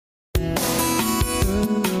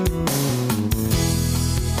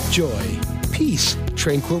Joy, peace,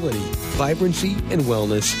 tranquility, vibrancy, and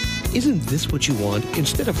wellness. Isn't this what you want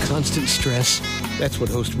instead of constant stress? That's what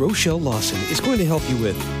host Rochelle Lawson is going to help you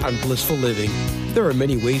with on Blissful Living. There are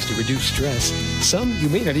many ways to reduce stress, some you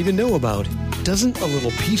may not even know about. Doesn't a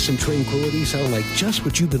little peace and tranquility sound like just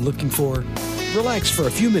what you've been looking for? Relax for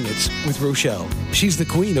a few minutes with Rochelle. She's the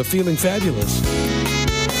queen of feeling fabulous.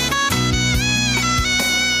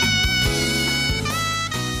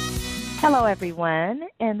 Hello, everyone,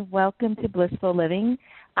 and welcome to Blissful Living.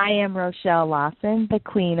 I am Rochelle Lawson, the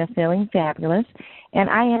queen of feeling fabulous, and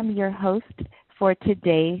I am your host for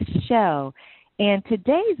today's show. And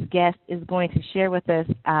today's guest is going to share with us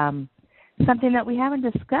something that we haven't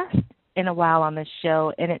discussed in a while on the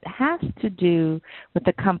show, and it has to do with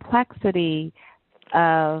the complexity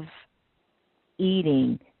of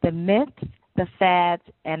eating, the myths, the fads,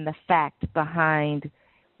 and the facts behind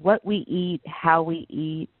what we eat, how we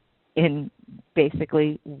eat, and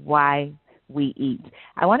basically why we eat.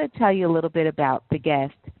 I want to tell you a little bit about the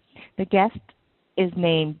guest. The guest is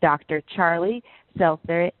named Dr. Charlie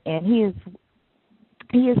Seltzer, and he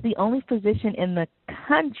is the only physician in the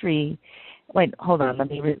country. Wait, hold on. Let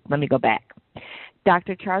me go back.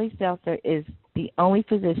 Dr. Charlie Seltzer is the only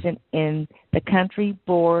physician in the country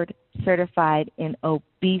board certified in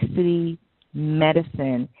obesity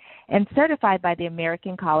medicine and certified by the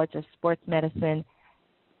American College of Sports Medicine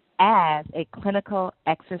as a clinical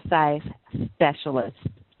exercise specialist.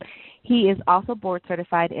 He is also board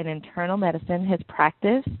certified in internal medicine. His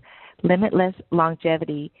practice, Limitless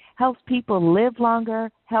Longevity, helps people live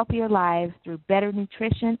longer, healthier lives through better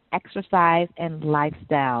nutrition, exercise, and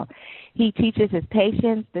lifestyle. He teaches his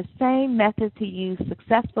patients the same methods to use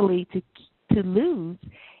successfully to lose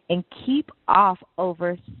and keep off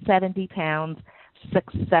over 70 pounds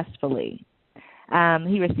successfully.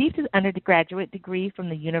 He received his undergraduate degree from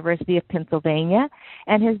the University of Pennsylvania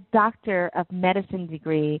and his Doctor of Medicine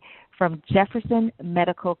degree from Jefferson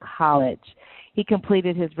Medical College. He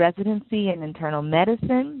completed his residency in internal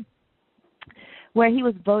medicine, where he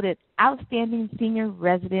was voted Outstanding Senior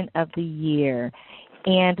Resident of the Year.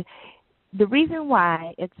 And the reason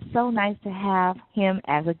why it's so nice to have him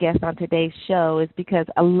as a guest on today's show is because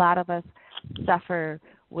a lot of us suffer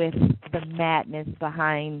with the madness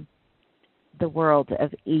behind the world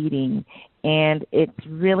of eating, and it's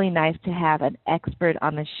really nice to have an expert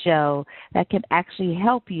on the show that can actually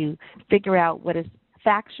help you figure out what is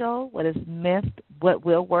factual, what is myth, what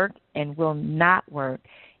will work and will not work,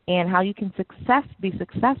 and how you can be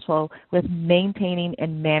successful with maintaining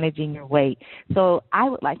and managing your weight. So I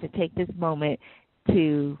would like to take this moment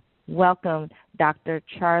to welcome Dr.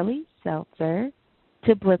 Charlie Seltzer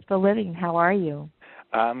to Blissful Living. How are you?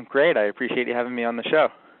 Great. I appreciate you having me on the show.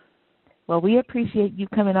 Well, we appreciate you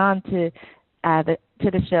coming on to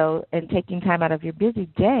the show and taking time out of your busy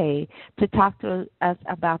day to talk to us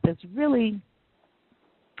about this really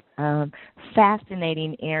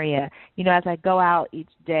fascinating area. You know, as I go out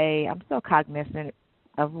each day, I'm so cognizant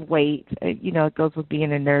of weight. You know, it goes with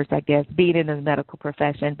being a nurse, I guess, being in the medical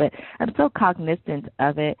profession, but I'm so cognizant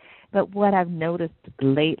of it. But what I've noticed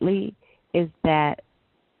lately is that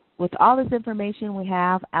with all this information we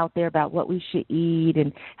have out there about what we should eat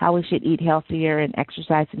and how we should eat healthier and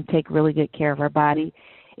exercise and take really good care of our body,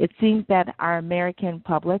 it seems that our American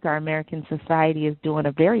public, our American society is doing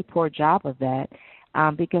a very poor job of that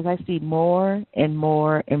because I see more and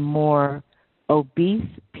more and more obese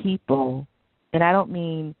people, and I don't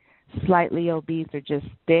mean slightly obese or just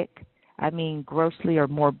thick. I mean grossly or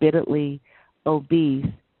morbidly obese,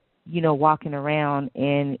 you know, walking around,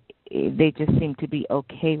 and they just seem to be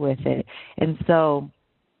okay with it. And so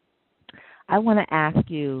I want to ask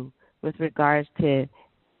you, with regards to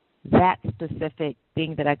that specific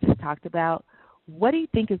thing that I just talked about, what do you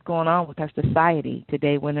think is going on with our society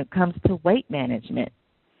today when it comes to weight management?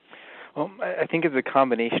 Well, I think it's a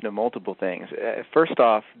combination of multiple things. First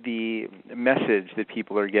off, the message that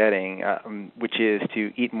people are getting, which is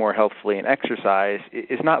to eat more healthfully and exercise,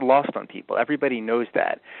 is not lost on people. Everybody knows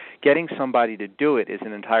that. Getting somebody to do it is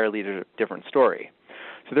an entirely different story.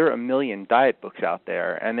 So there are a million diet books out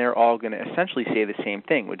there, and they're all going to essentially say the same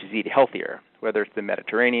thing, which is eat healthier. Whether it's the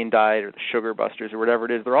Mediterranean diet or the Sugar Busters or whatever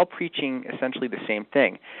it is, they're all preaching essentially the same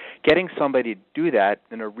thing. Getting somebody to do that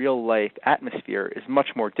in a real-life atmosphere is much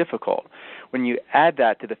more difficult. When you add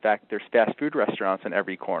that to the fact that there's fast food restaurants on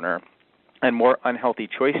every corner and more unhealthy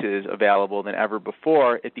choices available than ever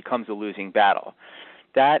before, it becomes a losing battle.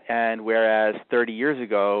 That, and whereas 30 years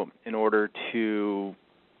ago, in order to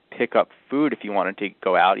pick up food, if you wanted to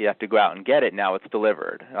go out, you have to go out and get it. Now it's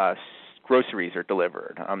delivered. Groceries are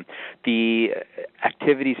delivered. The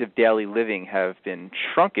activities of daily living have been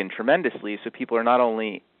shrunken tremendously, so people are not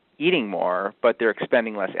only eating more, but they're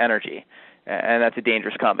expending less energy. And that's a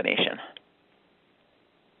dangerous combination.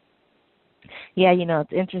 Yeah,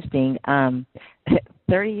 it's interesting.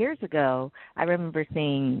 30 years ago, I remember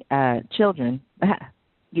seeing children,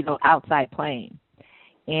 outside playing.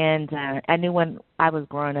 And I knew when I was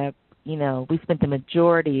growing up, we spent the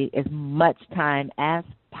majority, as much time as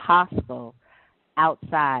possible,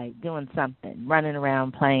 outside doing something, running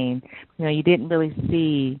around playing. You didn't really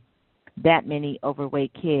see that many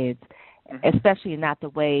overweight kids, especially not the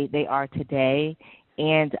way they are today.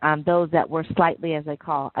 And those that were slightly, as I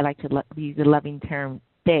like to use the loving term,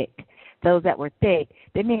 thick. Those that were thick,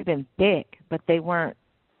 they may have been thick, but they weren't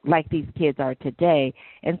like these kids are today.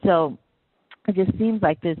 And so it just seems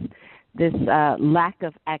like this lack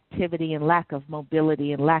of activity and lack of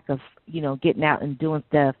mobility and lack of, getting out and doing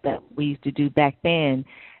stuff that we used to do back then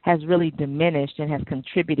has really diminished and has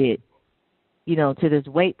contributed, to this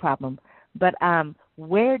weight problem. But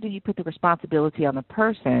where do you put the responsibility on the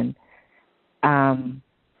person? You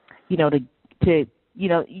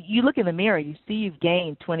look in the mirror, you see you've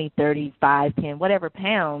gained 20, 30, 5, 10, whatever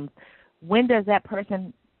pounds. When does that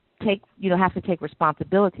person have to take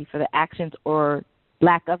responsibility for the actions or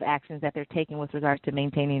lack of actions that they're taking with regards to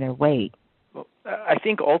maintaining their weight? Well, I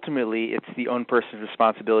think ultimately it's the own person's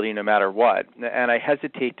responsibility no matter what. And I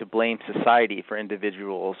hesitate to blame society for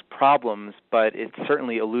individuals' problems, but it's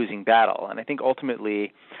certainly a losing battle. And I think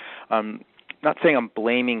ultimately, not saying I'm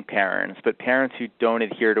blaming parents, but parents who don't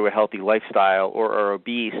adhere to a healthy lifestyle or are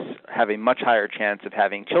obese have a much higher chance of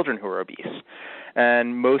having children who are obese.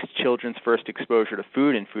 And most children's first exposure to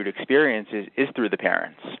food and food experiences is through the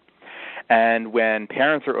parents. And when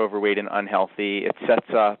parents are overweight and unhealthy, it sets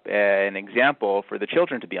up an example for the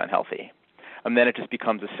children to be unhealthy. And then it just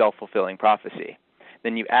becomes a self-fulfilling prophecy.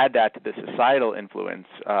 Then you add that to the societal influence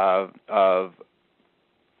of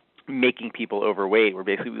making people overweight, where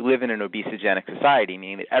basically we live in an obesogenic society,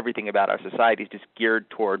 meaning that everything about our society is just geared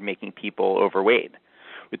toward making people overweight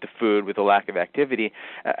with the food, with the lack of activity.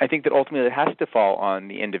 I think that ultimately it has to fall on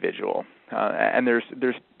the individual. And there's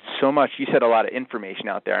so much, you said a lot of information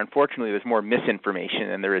out there. Unfortunately, there's more misinformation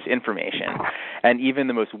than there is information. And even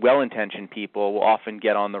the most well-intentioned people will often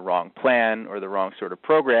get on the wrong plan or the wrong sort of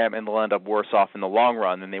program, and they'll end up worse off in the long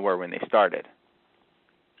run than they were when they started.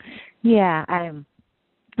 Yeah, and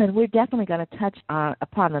we're definitely going to touch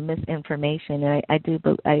upon the misinformation. And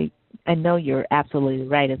I know you're absolutely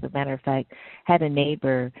right. As a matter of fact, had a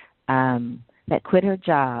neighbor that quit her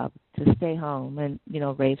job to stay home and,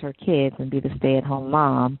 raise her kids and be the stay-at-home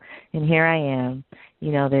mom. And here I am,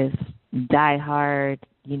 this die-hard,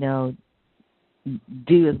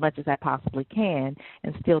 do as much as I possibly can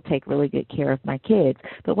and still take really good care of my kids.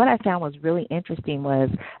 But what I found was really interesting was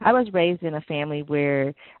I was raised in a family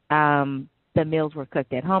where the meals were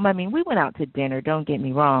cooked at home. I mean, we went out to dinner, don't get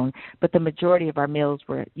me wrong, but the majority of our meals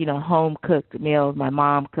were, home-cooked meals. My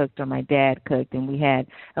mom cooked or my dad cooked, and we had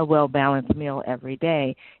a well-balanced meal every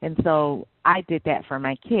day. And so I did that for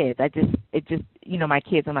my kids. My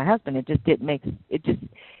kids and my husband,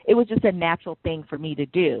 it was just a natural thing for me to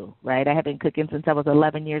do, right? I have been cooking since I was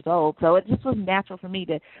 11 years old, so it just was natural for me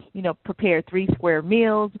to, prepare 3 square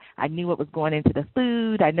meals. I knew what was going into the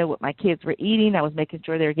food. I knew what my kids were eating. I was making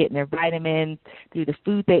sure they were getting their vitamins through the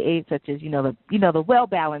food they ate, such as, the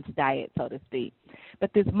well-balanced diet, so to speak.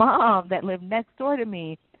 But this mom that lived next door to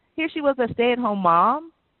me, here she was a stay-at-home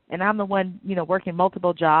mom, and I'm the one, working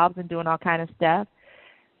multiple jobs and doing all kind of stuff.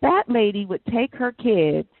 That lady would take her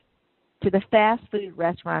kids to the fast food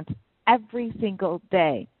restaurants every single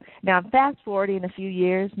day. Now, I'm fast forwarding a few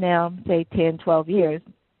years now, say 10, 12 years.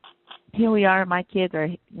 Here we are. My kids are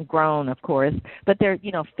grown, of course, but they're,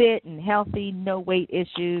 fit and healthy, no weight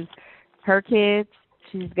issues. Her kids,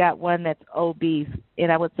 she's got one that's obese,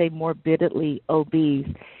 and I would say morbidly obese.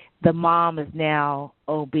 The mom is now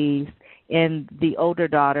obese, and the older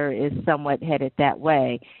daughter is somewhat headed that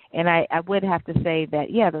way. And I would have to say that,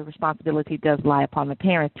 the responsibility does lie upon the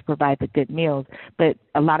parents to provide the good meals, but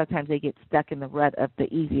a lot of times they get stuck in the rut of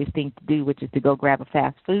the easiest thing to do, which is to go grab a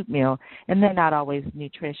fast food meal, and they're not always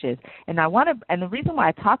nutritious. And the reason why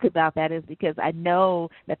I talk about that is because I know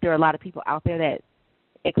that there are a lot of people out there that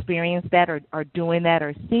experience that or are doing that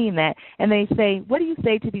or seeing that, and they say, what do you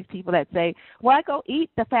say to these people that say, well, I go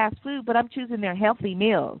eat the fast food, but I'm choosing their healthy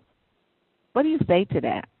meals? What do you say to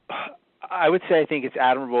that? I would say I think it's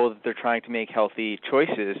admirable that they're trying to make healthy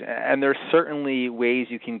choices, and there's certainly ways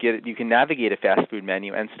you can navigate a fast food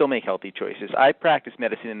menu and still make healthy choices. I practice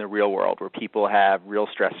medicine in the real world where people have real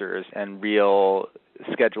stressors and real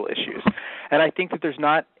schedule issues, and I think that there's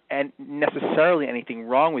not and necessarily anything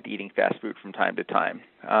wrong with eating fast food from time to time,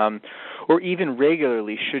 or even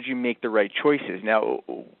regularly should you make the right choices. Now,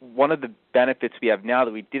 one of the benefits we have now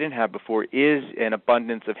that we didn't have before is an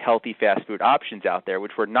abundance of healthy fast food options out there,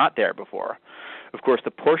 which were not there before. Of course,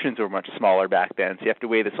 the portions were much smaller back then, so you have to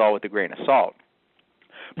weigh this all with a grain of salt.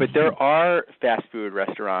 But there are fast food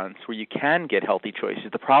restaurants where you can get healthy choices.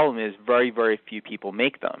 The problem is very, very few people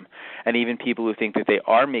make them. And even people who think that they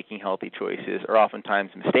are making healthy choices are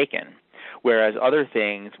oftentimes mistaken. Whereas other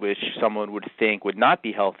things which someone would think would not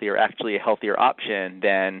be healthy are actually a healthier option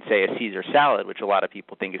than, say, a Caesar salad, which a lot of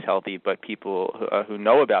people think is healthy, but people who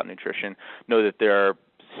know about nutrition know that they're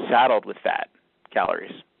saddled with fat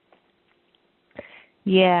calories.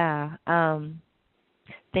 Yeah.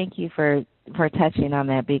 Thank you for touching on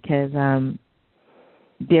that, because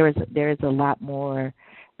there is a lot more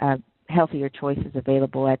healthier choices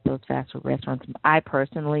available at those fast food restaurants. I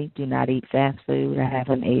personally do not eat fast food. I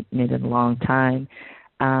haven't eaten it in a long time,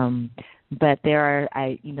 but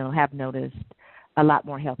I have noticed a lot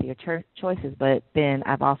more healthier choices. But then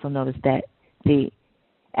I've also noticed that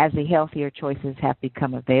as the healthier choices have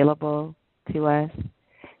become available to us,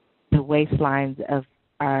 the waistlines of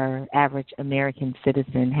our average American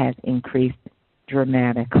citizen has increased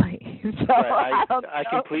dramatically. So right. I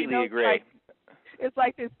completely agree. It's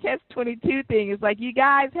like this catch-22 thing. It's like you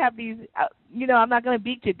guys have these, I'm not going to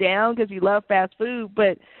beat you down because you love fast food,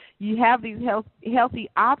 but you have these healthy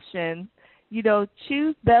options.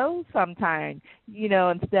 Choose those sometime,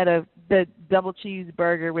 instead of the double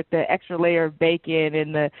cheeseburger with the extra layer of bacon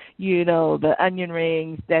and the onion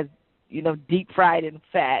rings that's, deep fried in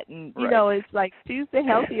fat. And, right. It's like choose the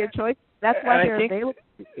healthier choice. That's why they're available.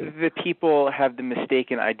 The people have the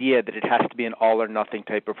mistaken idea that it has to be an all-or-nothing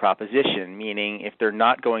type of proposition, meaning if they're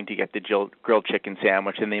not going to get the grilled chicken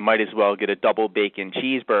sandwich, then they might as well get a double bacon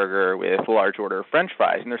cheeseburger with a large order of French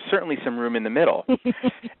fries, and there's certainly some room in the middle.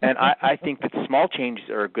 And I think that small changes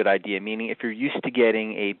are a good idea, meaning if you're used to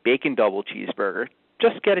getting a bacon double cheeseburger,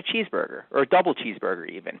 just get a cheeseburger, or a double cheeseburger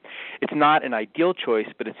even. It's not an ideal choice,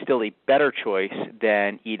 but it's still a better choice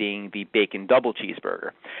than eating the bacon double cheeseburger.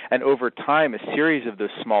 And over time, a series of those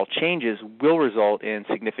small changes will result in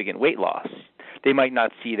significant weight loss. They might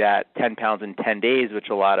not see that 10 pounds in 10 days, which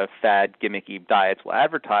a lot of fad, gimmicky diets will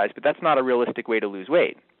advertise, but that's not a realistic way to lose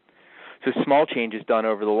weight. So small changes done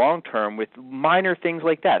over the long term with minor things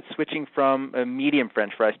like that, switching from a medium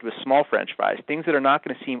French fries to a small French fries, things that are not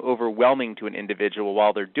going to seem overwhelming to an individual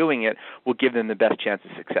while they're doing it will give them the best chance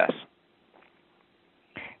of success.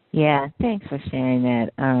 Yeah, thanks for sharing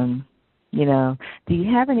that. Do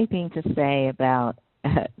you have anything to say about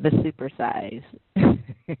the supersize?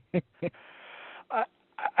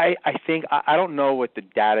 I think, I don't know what the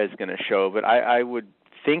data is going to show, but I would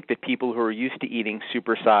think that people who are used to eating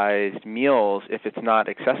supersized meals, if it's not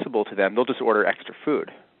accessible to them, they'll just order extra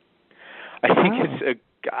food. I think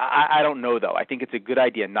I don't know though. I think it's a good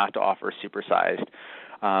idea not to offer supersized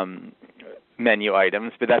menu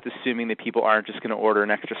items, but that's assuming that people aren't just going to order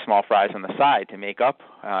an extra small fries on the side to make up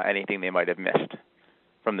anything they might have missed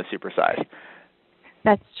from the supersized.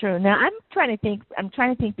 That's true. Now I'm trying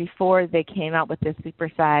to think before they came out with this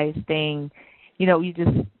supersized thing, you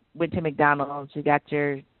just went to McDonald's, you got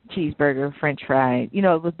your cheeseburger, French fry. It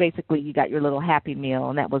was basically you got your little Happy Meal,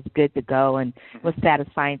 and that was good to go and was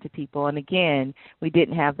satisfying to people. And again, we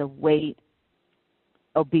didn't have the weight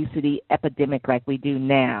obesity epidemic like we do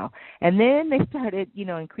now. And then they started,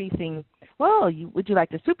 increasing, would you like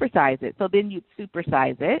to supersize it? So then you'd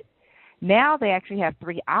supersize it. Now they actually have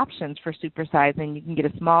 3 options for supersizing. You can get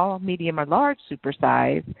a small, medium, or large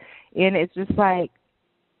supersize. And it's just like,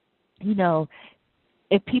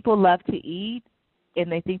 if people love to eat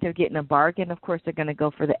and they think they're getting a bargain, of course they're going to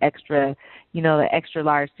go for the extra, the extra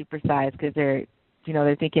large supersize because they're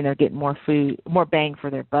thinking they're getting more food, more bang for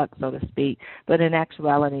their buck, so to speak. But in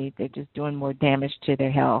actuality, they're just doing more damage to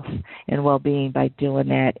their health and well-being by doing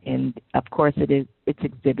that. And of course, it's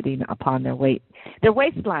exhibiting upon their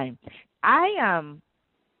waistline.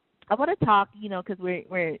 I want to talk, because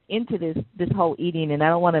we're into this whole eating, and I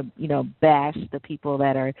don't want to, bash the people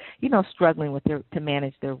that are, struggling to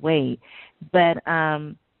manage their weight. But,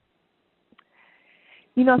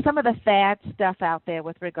 some of the fad stuff out there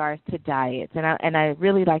with regards to diets, and I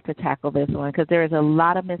really like to tackle this one because there is a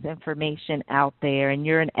lot of misinformation out there, and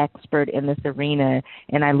you're an expert in this arena,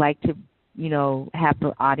 and I like to, have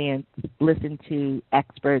the audience listen to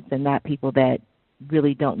experts and not people that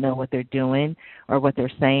really don't know what they're doing or what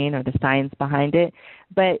they're saying or the science behind it.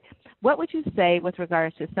 But what would you say with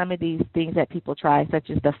regards to some of these things that people try,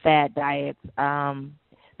 such as the fad diets,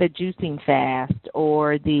 the juicing fast,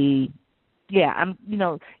 or the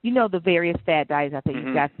the various fad diets out there. Mm-hmm.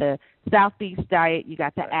 You've got the Southeast diet, you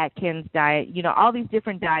got the Atkins diet, all these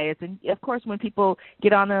different diets. And, of course, when people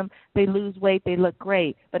get on them, they lose weight, they look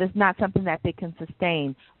great, but it's not something that they can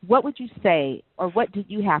sustain. What would you say, or what do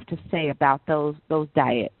you have to say about those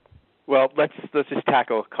diets? Well, let's just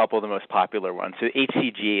tackle a couple of the most popular ones. So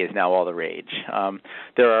HCG is now all the rage.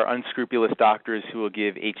 There are unscrupulous doctors who will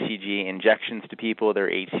give HCG injections to people. There are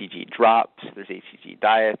HCG drops. There's HCG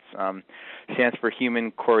diets. Stands for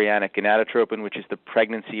human chorionic gonadotropin, which is the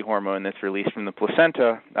pregnancy hormone that's released from the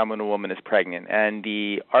placenta when a woman is pregnant. And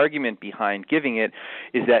the argument behind giving it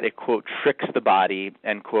is that it, quote, tricks the body,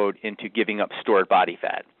 end quote, into giving up stored body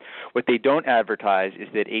fat. What they don't advertise is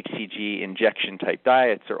that HCG injection-type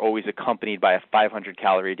diets are always accompanied by a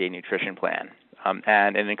 500-calorie-a-day nutrition plan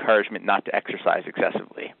and an encouragement not to exercise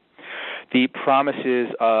excessively. The promises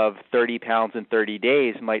of 30 pounds in 30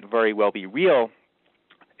 days might very well be real.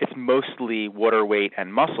 It's mostly water weight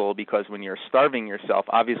and muscle, because when you're starving yourself,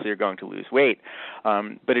 obviously you're going to lose weight,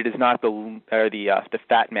 but it is not the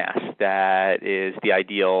fat mass that is the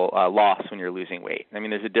ideal loss when you're losing weight. I mean,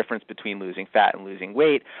 there's a difference between losing fat and losing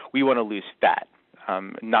weight. We want to lose fat,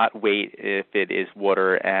 not weight if it is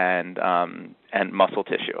water and muscle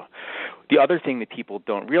tissue. The other thing that people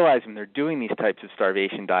don't realize when they're doing these types of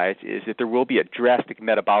starvation diets is that there will be a drastic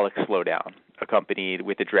metabolic slowdown accompanied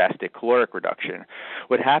with a drastic caloric reduction.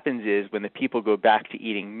 What happens is when the people go back to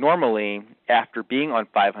eating normally after being on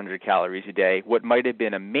 500 calories a day, what might have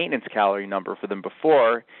been a maintenance calorie number for them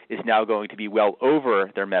before is now going to be well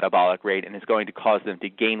over their metabolic rate and is going to cause them to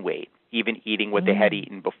gain weight, even eating what they had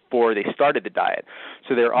eaten before they started the diet.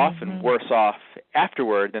 So they're often worse off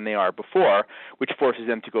afterward than they are before, which forces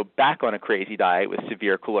them to go back on a crazy diet with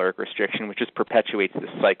severe caloric restriction, which just perpetuates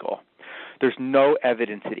this cycle. There's no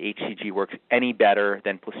evidence that HCG works any better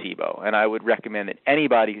than placebo, and I would recommend that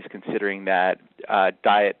anybody who's considering that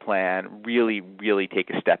diet plan really, really take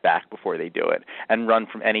a step back before they do it and run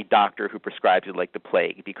from any doctor who prescribes it like the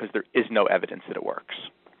plague, because there is no evidence that it works.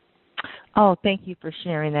 Oh, thank you for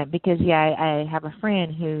sharing that, because, I have a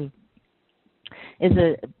friend who is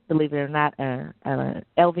believe it or not, a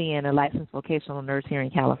LVN, a licensed vocational nurse here in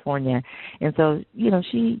California. And so, you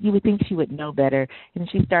would think she would know better. And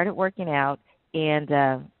she started working out,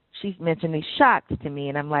 and she mentioned these shots to me,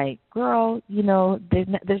 and I'm like, girl,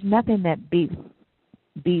 there's nothing that beats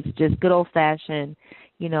just good old-fashioned,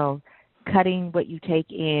 cutting what you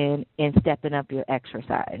take in and stepping up your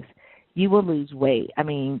exercise. You will lose weight. I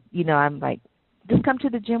mean, I'm like, just come to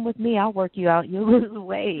the gym with me. I'll work you out. You'll lose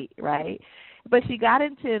weight, right? But she got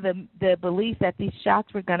into the belief that these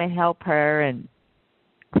shots were going to help her and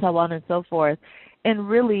so on and so forth. And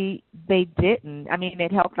really, they didn't. I mean,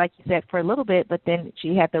 it helped, like you said, for a little bit, but then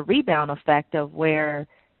she had the rebound effect of where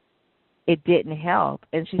it didn't help.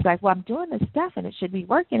 And she's like, well, I'm doing this stuff, and it should be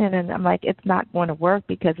working. And I'm like, it's not going to work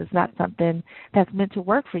because it's not something that's meant to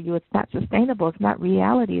work for you. It's not sustainable. It's not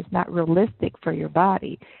reality. It's not realistic for your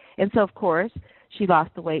body. And so, of course, she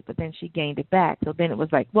lost the weight, but then she gained it back. So then it was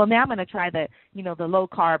like, well, now I'm going to try the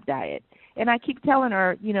low-carb diet. And I keep telling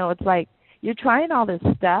her, it's like you're trying all this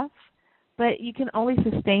stuff, but you can only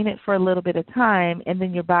sustain it for a little bit of time, and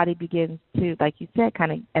then your body begins to, like you said,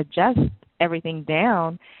 kind of adjust everything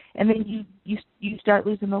down, and then you start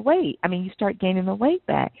losing the weight. I mean, you start gaining the weight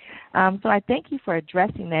back. So I thank you for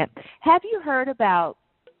addressing that. Have you heard about,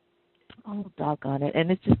 oh, doggone it,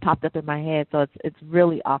 and it's just popped up in my head, so it's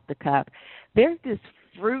really off the cuff. There's this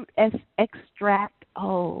fruit extract.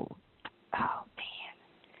 Oh, man.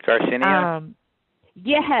 Garcinia?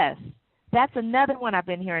 Yes. That's another one I've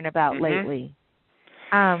been hearing about lately.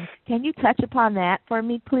 Can you touch upon that for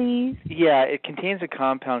me, please? Yeah, it contains a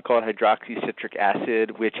compound called hydroxycitric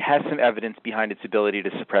acid, which has some evidence behind its ability to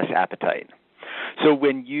suppress appetite. So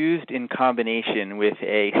when used in combination with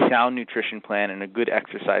a sound nutrition plan and a good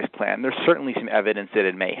exercise plan, there's certainly some evidence that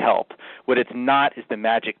it may help. What it's not is the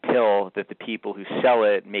magic pill that the people who sell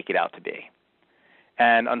it make it out to be.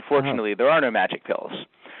 And unfortunately, there are no magic pills.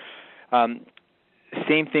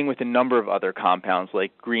 Same thing with a number of other compounds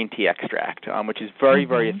like green tea extract, which is very,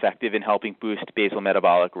 very effective in helping boost basal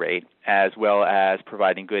metabolic rate as well as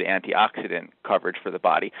providing good antioxidant coverage for the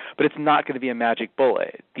body. But it's not going to be a magic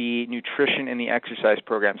bullet. The nutrition and the exercise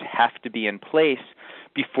programs have to be in place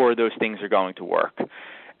before those things are going to work.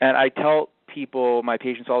 And I tell people, my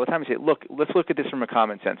patients all the time, I say, look, let's look at this from a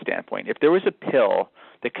common sense standpoint. If there was a pill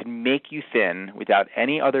that could make you thin without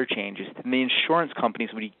any other changes, then the insurance companies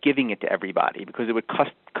would be giving it to everybody because it would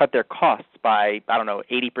cut their costs by,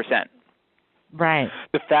 80%. Right.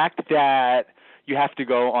 The fact that you have to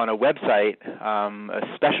go on a website, a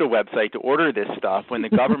special website to order this stuff when the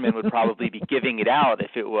government would probably be giving it out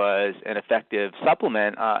if it was an effective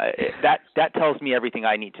supplement. That tells me everything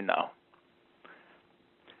I need to know.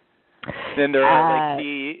 Then there are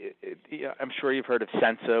I'm sure you've heard of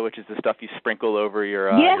Sensa, which is the stuff you sprinkle over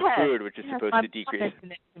your food, which is supposed to decrease.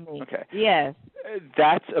 Okay. Yes.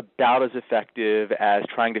 That's about as effective as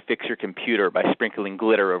trying to fix your computer by sprinkling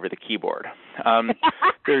glitter over the keyboard.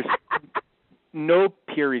 There's no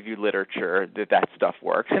peer-reviewed literature that stuff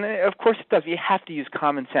works. And of course it does. You have to use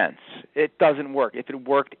common sense. It doesn't work. If it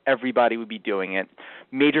worked, everybody would be doing it.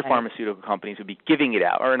 Major pharmaceutical companies would be giving it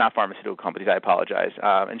out. Or not pharmaceutical companies, I apologize.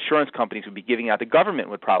 Insurance companies would be giving it out. The government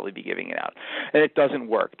would probably be giving it out. And it doesn't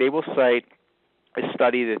work. They will cite a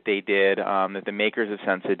study that they did, that the makers of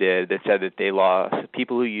Sensa did, that said that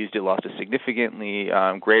people who used it lost a significantly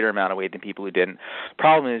greater amount of weight than people who didn't.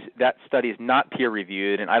 Problem is that study is not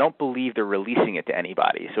peer-reviewed, and I don't believe they're releasing it to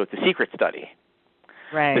anybody. So it's a secret study.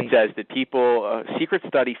 Right. That says that a secret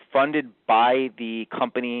study funded by the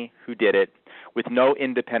company who did it with no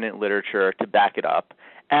independent literature to back it up,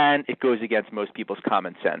 and it goes against most people's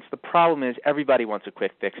common sense. The problem is everybody wants a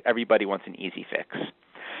quick fix. Everybody wants an easy fix.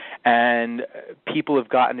 And people have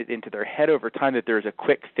gotten it into their head over time that there's a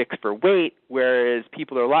quick fix for weight, whereas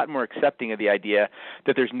people are a lot more accepting of the idea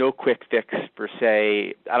that there's no quick fix for,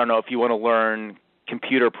 say, I don't know, if you want to learn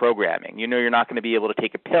computer programming. You know you're not going to be able to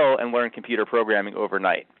take a pill and learn computer programming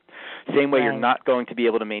overnight. Same way you're not going to be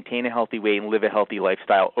able to maintain a healthy weight and live a healthy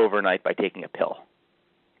lifestyle overnight by taking a pill.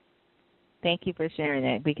 Thank you for sharing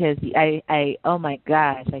that, because I oh my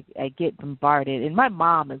gosh, I get bombarded. And my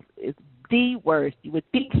mom is the worst. You would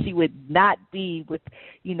think she would not be with,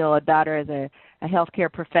 a daughter as a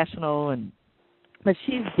healthcare professional, but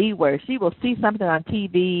she's the worst. She will see something on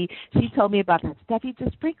TV. She told me about that stuff. You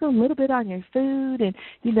just sprinkle a little bit on your food, and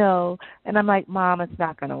and I'm like, Mom, it's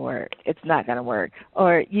not going to work. It's not going to work.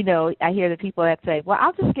 Or I hear the people that say, well,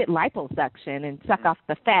 I'll just get liposuction and suck off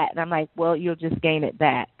the fat, and I'm like, well, you'll just gain it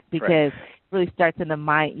back, because it really starts in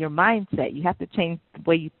your mindset. You have to change the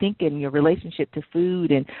way you think and your relationship to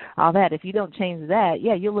food and all that. If you don't change that,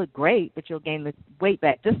 you'll look great, but you'll gain the weight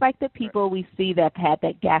back. Just like the people we see that had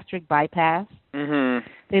that gastric bypass. Mm-hmm.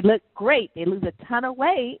 They look great. They lose a ton of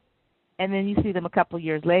weight, and then you see them a couple of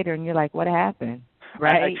years later, and you're like, what happened?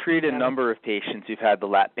 Right? I treat a number of patients who've had the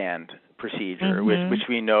lap band procedure, which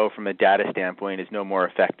we know from a data standpoint is no more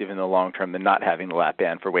effective in the long term than not having the lap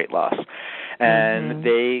band for weight loss. And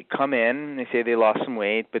they come in, they say they lost some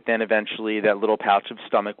weight, but then eventually that little pouch of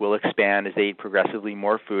stomach will expand as they eat progressively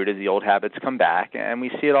more food, as the old habits come back. And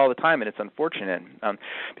we see it all the time, and it's unfortunate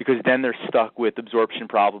because then they're stuck with absorption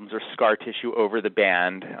problems or scar tissue over the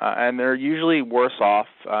band, and they're usually worse off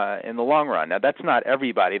in the long run. Now, that's not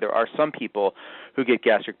everybody. There are some people who get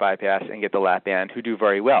gastric bypass and get the lap band who do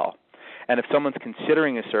very well. And if someone's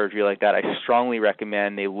considering a surgery like that, I strongly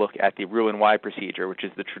recommend they look at the Roux-en-Y procedure, which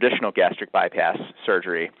is the traditional gastric bypass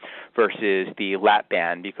surgery, versus the lap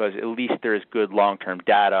band, because at least there is good long-term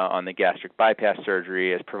data on the gastric bypass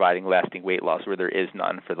surgery as providing lasting weight loss, where there is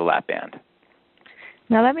none for the lap band.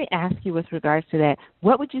 Now, let me ask you with regards to that,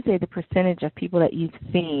 what would you say the percentage of people that you've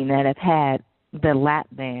seen that have had the lap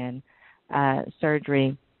band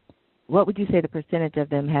surgery, what would you say the percentage of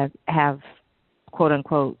them have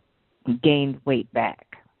quote-unquote, gained weight back?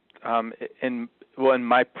 In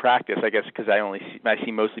my practice, I guess, because I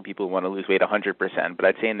see mostly people who want to lose weight 100%, but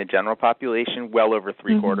I'd say in the general population, well over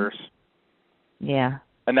three-quarters. Yeah.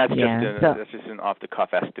 And that's just an off-the-cuff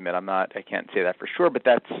estimate. I can't say that for sure, but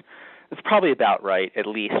that's probably about right. At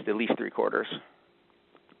least three-quarters.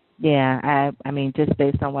 Yeah, I mean, just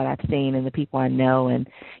based on what I've seen and the people I know, and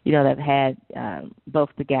that have had both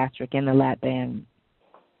the gastric and the lap band,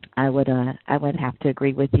 I would have to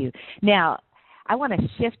agree with you. Now, I want to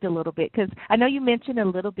shift a little bit, because I know you mentioned a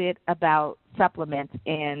little bit about supplements,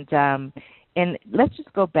 and let's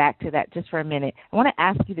just go back to that just for a minute. I want to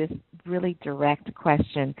ask you this really direct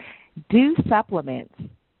question. Do supplements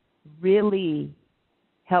really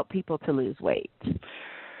help people to lose weight?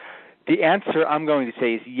 The answer I'm going to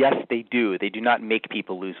say is yes, they do. They do not make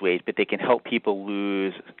people lose weight, but they can help people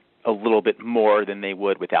lose a little bit more than they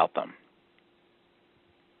would without them.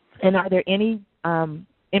 And are there any,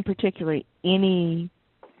 in particular, any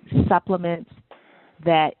supplements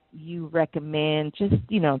that you recommend just,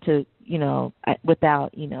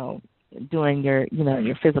 without, doing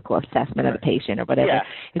your physical assessment of the patient or whatever? Yeah,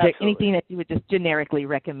 is there anything that you would just generically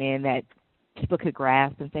recommend that people could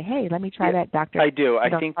grasp and say, hey, let me try that, doctor? I do. I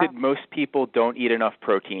think that most people don't eat enough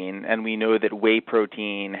protein, and we know that whey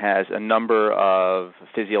protein has a number of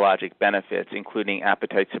physiologic benefits, including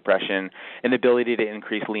appetite suppression, an ability to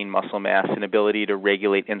increase lean muscle mass, an ability to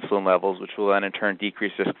regulate insulin levels, which will then in turn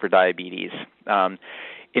decrease risk for diabetes,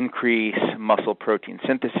 increase muscle protein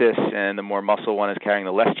synthesis, and the more muscle one is carrying,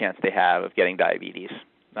 the less chance they have of getting diabetes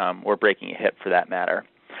or breaking a hip for that matter.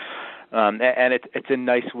 And it's a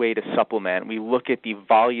nice way to supplement. We look at the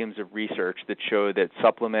volumes of research that show that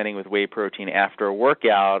supplementing with whey protein after a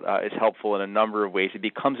workout is helpful in a number of ways. It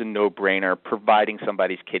becomes a no-brainer, providing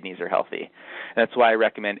somebody's kidneys are healthy. And that's why I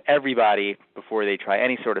recommend everybody, before they try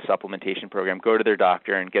any sort of supplementation program, go to their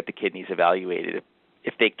doctor and get the kidneys evaluated.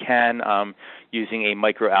 If they can, using a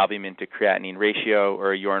microalbumin to creatinine ratio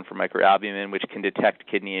or a urine for microalbumin, which can detect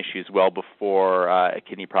kidney issues well before a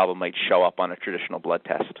kidney problem might show up on a traditional blood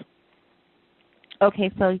test.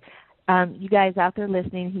 Okay, so you guys out there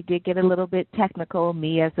listening, he did get a little bit technical.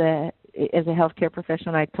 Me as a healthcare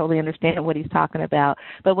professional, I totally understand what he's talking about.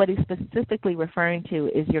 But what he's specifically referring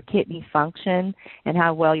to is your kidney function and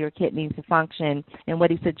how well your kidneys function. And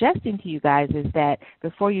what he's suggesting to you guys is that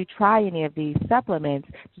before you try any of these supplements,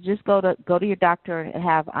 just go to your doctor and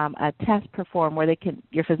have a test performed where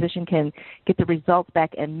your physician can get the results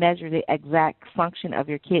back and measure the exact function of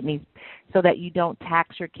your kidneys, so that you don't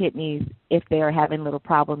tax your kidneys if they are having little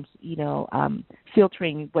problems,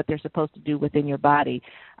 filtering what they're supposed to do within your body.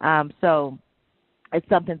 So it's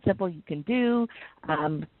something simple you can do.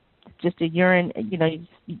 Just a urine,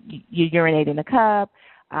 you urinate in a cup,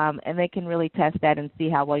 and they can really test that and see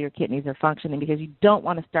how well your kidneys are functioning, because you don't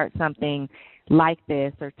want to start something like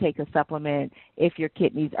this or take a supplement if your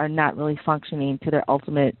kidneys are not really functioning to their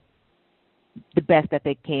the best that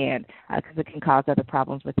they can, because it can cause other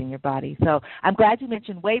problems within your body. So I'm glad you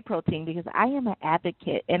mentioned whey protein, because I am an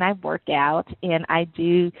advocate, and I work out, and I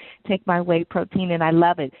do take my whey protein, and I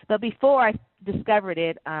love it. But before I discovered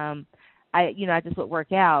it, I just would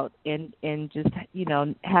work out and just,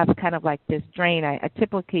 have kind of like this drain. I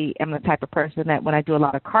typically am the type of person that when I do a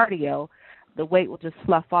lot of cardio, the weight will just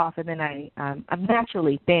slough off, and then I'm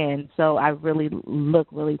naturally thin, so I really look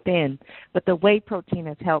really thin. But the whey protein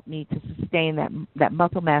has helped me to sustain that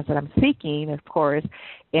muscle mass that I'm seeking, of course,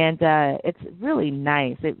 and it's really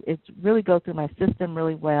nice. It really goes through my system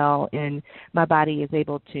really well, and my body is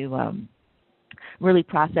able to really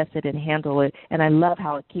process it and handle it. And I love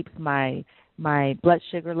how it keeps my blood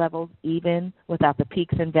sugar levels even without the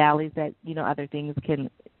peaks and valleys that other things can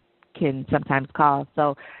sometimes cause.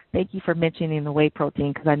 So thank you for mentioning the whey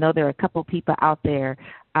protein, because I know there are a couple people out there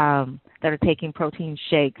that are taking protein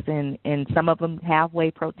shakes, and some of them have whey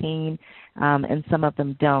protein and some of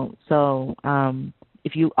them don't. So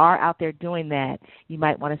if you are out there doing that, you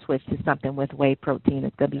might want to switch to something with whey protein.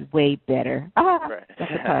 It's going to be way better. Right.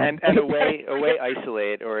 And a whey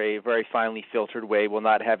isolate, or a very finely filtered whey, will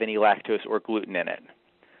not have any lactose or gluten in it.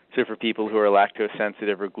 So for people who are lactose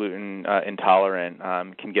sensitive or gluten intolerant,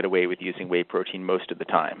 can get away with using whey protein most of the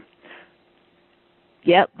time.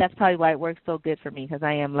 Yep, that's probably why it works so good for me, because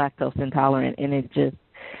I am lactose intolerant, and it just,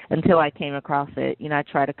 until I came across it, I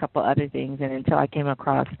tried a couple other things, and until I came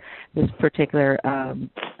across this particular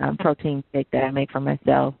protein shake that I make for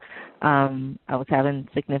myself, I was having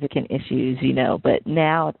significant issues, but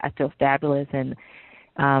now I feel fabulous, and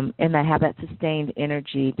I have that sustained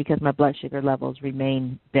energy because my blood sugar levels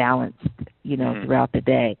remain balanced, throughout the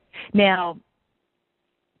day. Now,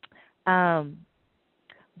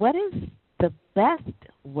 what is the best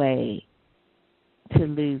way to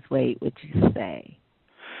lose weight, would you say?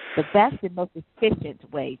 The best and most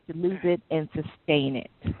efficient way to lose it and sustain it?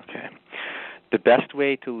 Okay. The best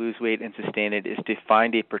way to lose weight and sustain it is to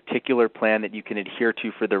find a particular plan that you can adhere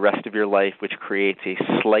to for the rest of your life, which creates a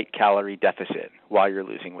slight calorie deficit while you're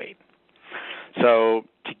losing weight. So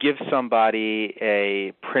to give somebody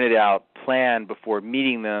a printed out plan before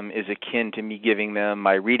meeting them is akin to me giving them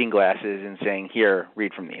my reading glasses and saying, here,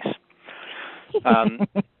 read from these.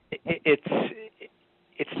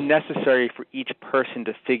 It's necessary for each person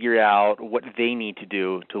to figure out what they need to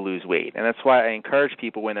do to lose weight. And that's why I encourage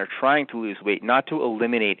people, when they're trying to lose weight, not to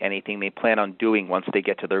eliminate anything they plan on doing once they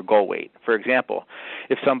get to their goal weight. For example,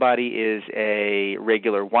 if somebody is a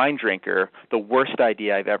regular wine drinker, the worst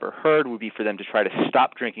idea I've ever heard would be for them to try to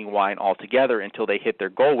stop drinking wine altogether until they hit their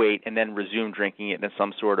goal weight and then resume drinking it in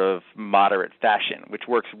some sort of moderate fashion, which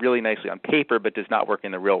works really nicely on paper but does not work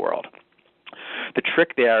in the real world. The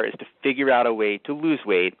trick there is to figure out a way to lose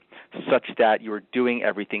weight such that you're doing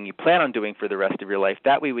everything you plan on doing for the rest of your life.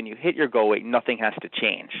 That way, when you hit your goal weight, nothing has to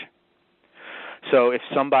change. So if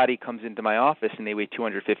somebody comes into my office and they weigh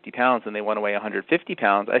 250 pounds and they want to weigh 150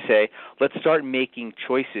 pounds, I say, let's start making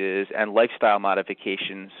choices and lifestyle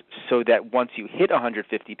modifications so that once you hit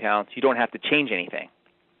 150 pounds, you don't have to change anything.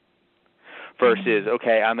 Versus,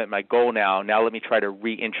 okay, I'm at my goal now. Now let me try to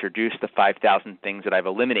reintroduce the 5,000 things that I've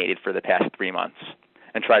eliminated for the past 3 months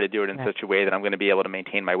and try to do it in such a way that I'm going to be able to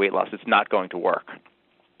maintain my weight loss. It's not going to work.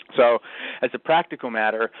 So as a practical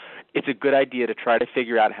matter, it's a good idea to try to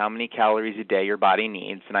figure out how many calories a day your body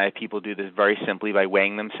needs. And I have people do this very simply by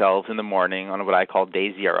weighing themselves in the morning on what I call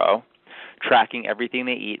day 0, tracking everything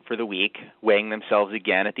they eat for the week, weighing themselves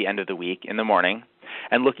again at the end of the week in the morning,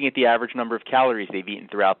 and looking at the average number of calories they've eaten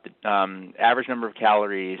throughout the average number of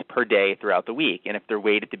calories per day throughout the week. And if their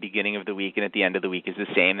weight at the beginning of the week and at the end of the week is the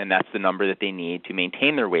same, then that's the number that they need to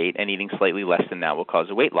maintain their weight, and eating slightly less than that will cause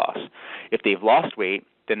a weight loss. If they've lost weight,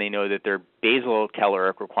 then they know that their basal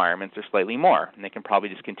caloric requirements are slightly more, and they can probably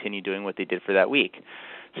just continue doing what they did for that week.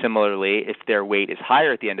 Similarly, if their weight is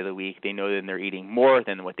higher at the end of the week, they know that they're eating more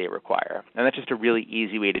than what they require. And that's just a really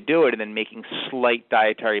easy way to do it, and then making slight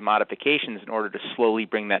dietary modifications in order to slowly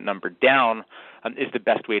bring that number down is the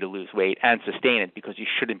best way to lose weight and sustain it, because you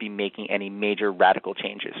shouldn't be making any major radical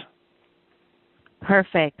changes.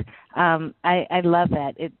 Perfect. I love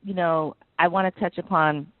that. I want to touch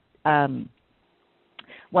upon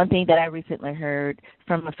one thing that I recently heard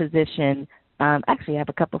from a physician. Actually, I have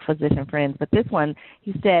a couple of physician friends, but this one,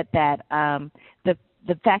 he said that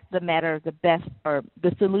the fact of the matter,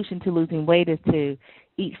 the solution to losing weight is to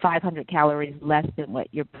eat 500 calories less than what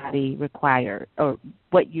your body requires, or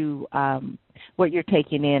what you're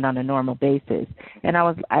taking in on a normal basis. And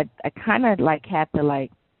I kind of had to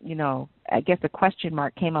I guess a question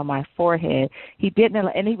mark came on my forehead. He didn't,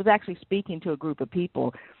 and he was actually speaking to a group of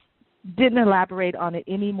people. Didn't elaborate on it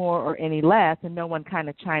any more or any less, and no one kind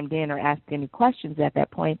of chimed in or asked any questions at that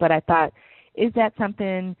point. But I thought, is that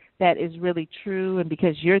something that is really true? And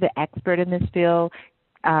because you're the expert in this field,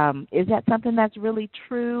 is that something that's really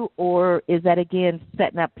true? Or is that, again,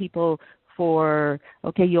 setting up people for,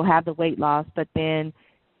 okay, you'll have the weight loss, but then,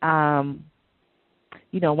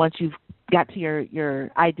 once you've got to your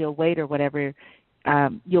ideal weight or whatever,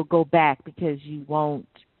 you'll go back because you won't,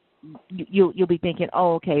 You'll be thinking,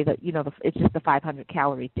 oh, okay, it's just the 500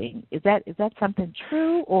 calorie thing. Is that something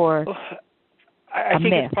true, or I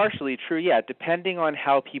think it's partially true, yeah, depending on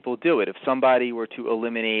how people do it. If somebody were to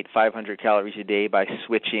eliminate 500 calories a day by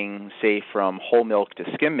switching, say, from whole milk to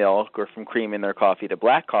skim milk, or from cream in their coffee to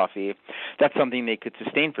black coffee, that's something they could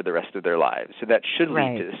sustain for the rest of their lives. So that should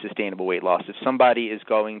lead to sustainable weight loss. If somebody is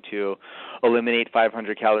going to eliminate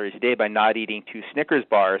 500 calories a day by not eating 2 Snickers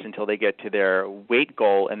bars until they get to their weight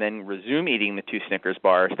goal and then resume eating the 2 Snickers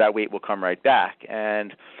bars, that weight will come right back.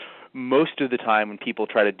 And most of the time when people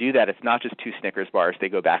try to do that, it's not just 2 Snickers bars they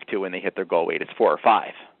go back to when they hit their goal weight. It's 4 or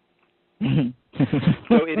 5.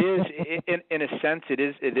 So it is, in a sense, it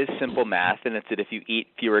is simple math, and it's that if you eat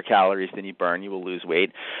fewer calories than you burn, you will lose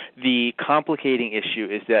weight. The complicating issue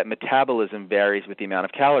is that metabolism varies with the amount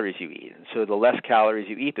of calories you eat. So the less calories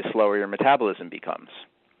you eat, the slower your metabolism becomes.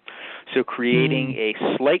 So creating a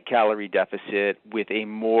slight calorie deficit with a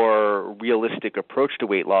more realistic approach to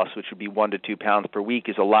weight loss, which would be 1 to 2 pounds per week,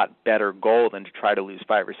 is a lot better goal than to try to lose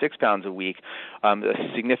 5 or 6 pounds a week, a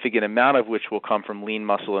significant amount of which will come from lean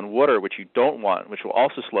muscle and water, which you don't want, which will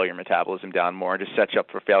also slow your metabolism down more and just set you up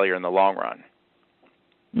for failure in the long run.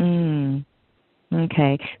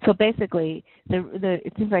 Okay, so basically,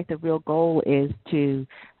 it seems like the real goal is to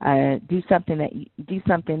do something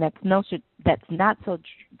that's not so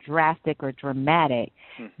drastic or dramatic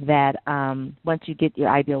that once you get your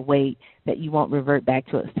ideal weight, that you won't revert back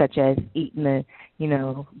to it, such as eating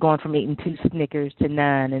going from eating 2 Snickers to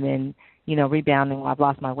none, and then rebounding. Well, I've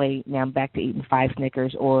lost my weight, now I'm back to eating 5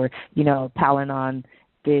 Snickers, or piling on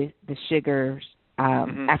the sugars.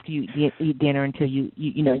 After you eat dinner until you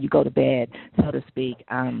go to bed, so to speak.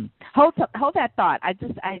 Hold that thought.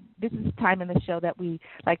 This is a time in the show that we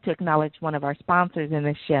like to acknowledge one of our sponsors in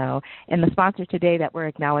the show, and the sponsor today that we're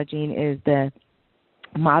acknowledging is the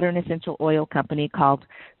modern essential oil company called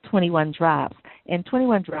 21 Drops. And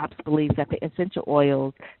 21 Drops believes that the essential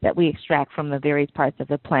oils that we extract from the various parts of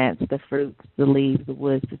the plants, the fruits, the leaves, the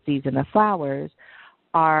woods, the seeds, and the flowers,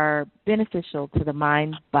 are beneficial to the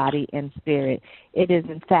mind, body, and spirit. It is,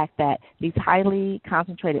 in fact, that these highly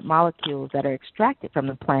concentrated molecules that are extracted from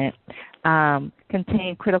the plant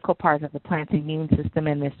contain critical parts of the plant's immune system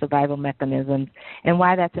and their survival mechanisms. And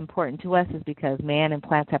why that's important to us is because man and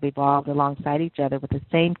plants have evolved alongside each other with the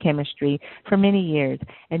same chemistry for many years.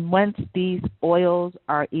 And once these oils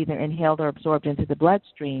are either inhaled or absorbed into the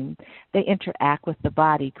bloodstream, they interact with the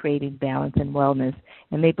body, creating balance and wellness.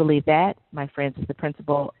 And they believe that, my friends, is the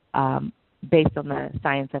principle based on the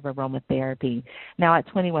science of aromatherapy. Now, at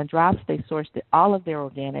 21 Drops, they sourced all of their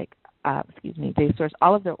they source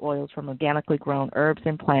all of their oils from organically grown herbs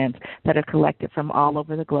and plants that are collected from all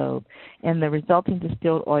over the globe, and the resulting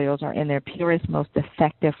distilled oils are in their purest, most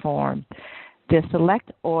effective form. The select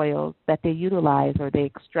oils that they utilize or they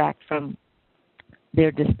extract from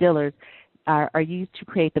their distillers are used to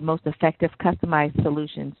create the most effective customized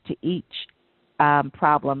solutions to each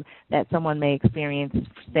problem that someone may experience,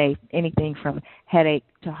 say anything from headache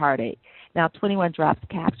to heartache. Now, 21 Drops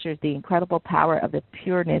captures the incredible power of the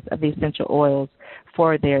pureness of the essential oils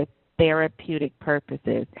for their therapeutic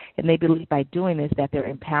purposes. And they believe by doing this that they're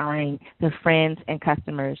empowering their friends and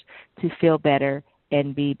customers to feel better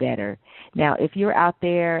and be better. Now, if you're out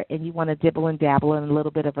there and you want to dibble and dabble in a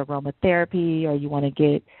little bit of aromatherapy, or you want to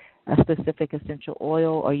get a specific essential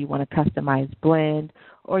oil, or you want a customized blend,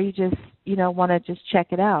 or you just, want to just check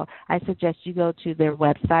it out, I suggest you go to their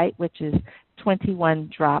website, which is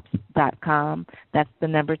 21drops.com. That's the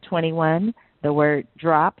number 21, the word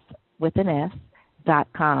drops with an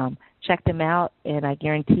S.com. Check them out, and I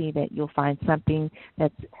guarantee that you'll find something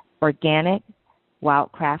that's organic,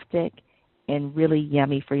 wild-crafted, and really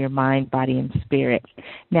yummy for your mind, body, and spirit.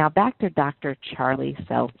 Now, back to Dr. Charlie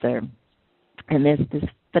Seltzer, and this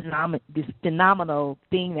phenomenal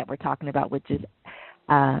thing that we're talking about, which is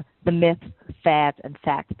the myths, fads, and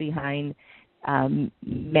facts behind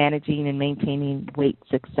managing and maintaining weight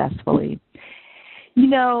successfully.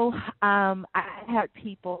 I had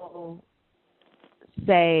people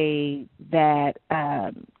say that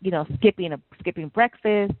skipping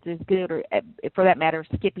breakfast is good, or for that matter,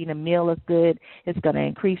 skipping a meal is good. It's going to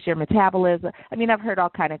increase your metabolism. I mean, I've heard all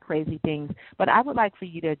kind of crazy things, but I would like for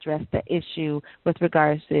you to address the issue with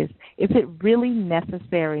regards to this. Is it really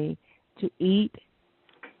necessary to eat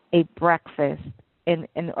a breakfast,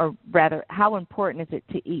 or rather, how important is it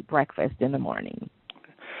to eat breakfast in the morning?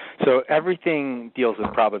 So everything deals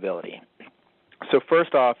with probability. So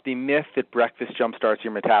first off, the myth that breakfast jumpstarts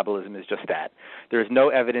your metabolism is just that. There is no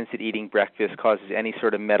evidence that eating breakfast causes any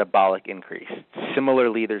sort of metabolic increase.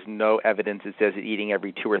 Similarly, there's no evidence that says that eating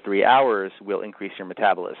every 2 or 3 hours will increase your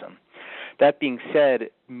metabolism. That being said,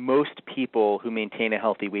 most people who maintain a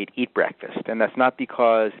healthy weight eat breakfast, and that's not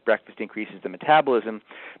because breakfast increases the metabolism,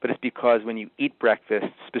 but it's because when you eat breakfast,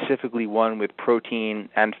 specifically one with protein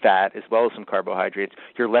and fat as well as some carbohydrates,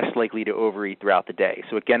 you're less likely to overeat throughout the day.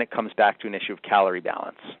 So again, it comes back to an issue of calorie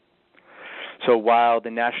balance. So while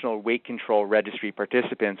the National Weight Control Registry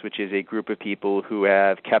participants, which is a group of people who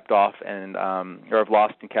have kept off or have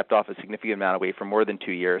lost and kept off a significant amount of weight for more than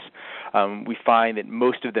 2 years, we find that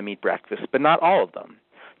most of them eat breakfast, but not all of them.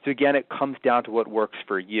 So again, it comes down to what works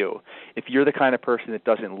for you. If you're the kind of person that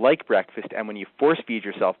doesn't like breakfast, and when you force feed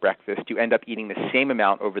yourself breakfast, you end up eating the same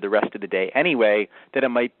amount over the rest of the day anyway, then it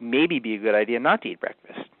might maybe be a good idea not to eat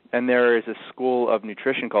breakfast. And there is a school of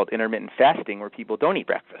nutrition called intermittent fasting where people don't eat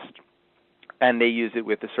breakfast, and they use it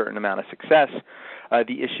with a certain amount of success.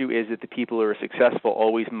 The issue is that the people who are successful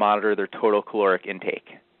always monitor their total caloric intake.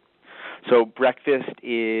 So breakfast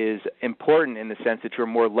is important in the sense that you're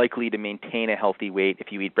more likely to maintain a healthy weight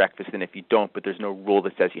if you eat breakfast than if you don't, but there's no rule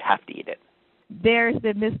that says you have to eat it. There's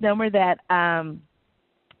the misnomer that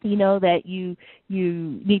that you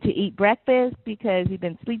need to eat breakfast because you've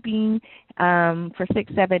been sleeping for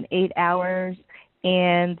 6, 7, 8 hours,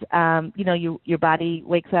 and your body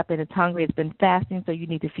wakes up and it's hungry. It's been fasting, so you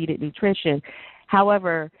need to feed it nutrition.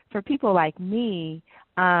 However, for people like me,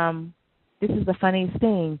 this is the funniest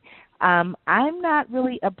thing. I'm not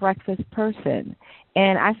really a breakfast person,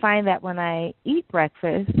 and I find that when I eat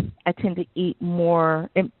breakfast, I tend to eat more.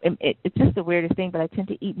 It's just the weirdest thing, but I tend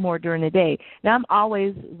to eat more during the day. Now, I'm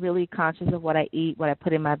always really conscious of what I eat, what I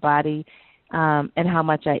put in my body, and how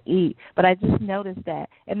much I eat. But I just noticed that.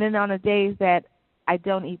 And then on the days that I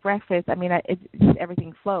don't eat breakfast, it's just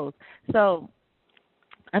everything flows. So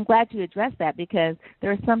I'm glad you addressed that, because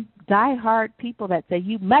there are some die-hard people that say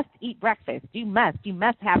you must eat breakfast. You must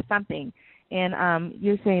have something. And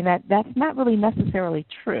you're saying that that's not really necessarily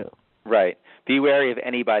true. Right. Be wary of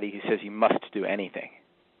anybody who says you must do anything.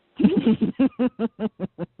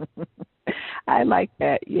 I like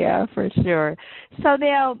that. Yeah, for sure. So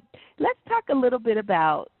now let's talk a little bit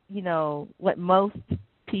about, what most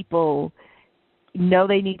people know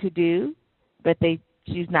they need to do, but they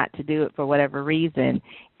choose not to do it for whatever reason.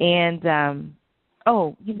 And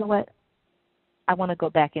Oh, you know what? I want to go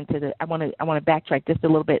back into I want to backtrack just a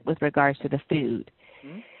little bit with regards to the food.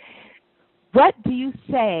 Mm-hmm. What do you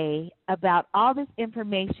say about all this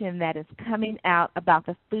information that is coming out about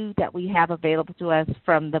the food that we have available to us,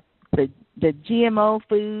 from the GMO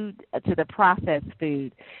food to the processed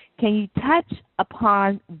food? Can you touch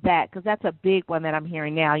upon that? Because that's a big one that I'm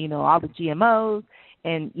hearing now, all the GMOs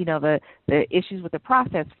and, the issues with the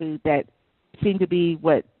processed food that seem to be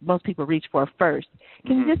what most people reach for first.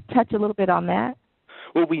 Can you just touch a little bit on that?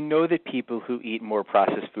 Well, we know that people who eat more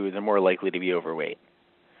processed foods are more likely to be overweight.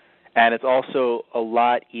 And it's also a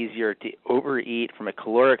lot easier to overeat from a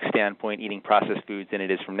caloric standpoint eating processed foods than it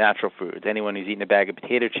is from natural foods. Anyone who's eaten a bag of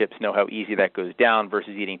potato chips know how easy that goes down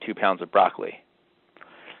versus eating 2 pounds of broccoli.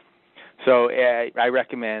 So I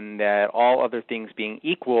recommend that, all other things being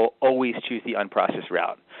equal, always choose the unprocessed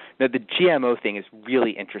route. Now, the GMO thing is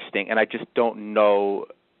really interesting, and I just don't know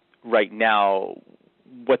right now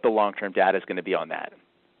what the long-term data is going to be on that.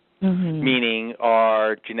 Mm-hmm. Meaning,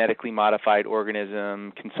 are genetically modified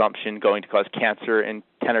organism consumption going to cause cancer in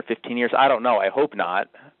 10 or 15 years? I don't know. I hope not,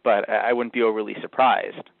 but I wouldn't be overly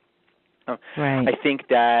surprised. Right. I think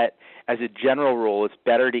that, as a general rule, it's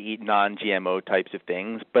better to eat non-GMO types of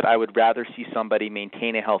things, but I would rather see somebody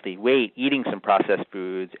maintain a healthy weight eating some processed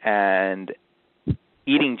foods and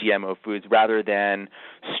eating GMO foods rather than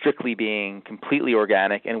strictly being completely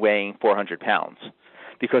organic and weighing 400 pounds.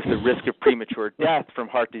 Because the risk of premature death from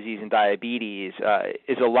heart disease and diabetes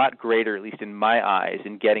is a lot greater, at least in my eyes,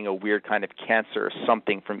 in getting a weird kind of cancer or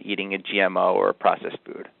something from eating a GMO or a processed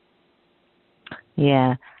food.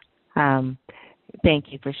 Yeah.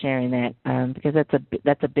 Thank you for sharing that, because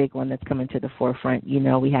that's a big one that's coming to the forefront.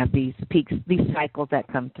 We have these peaks, these cycles that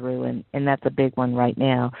come through, and that's a big one right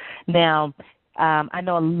now. Now, I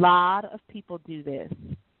know a lot of people do this,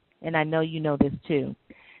 and I know you know this too.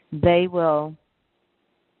 They will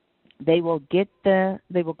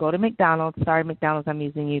go to McDonald's. Sorry, McDonald's, I'm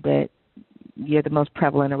using you, but you're the most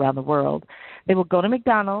prevalent around the world. They will go to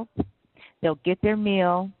McDonald's, they'll get their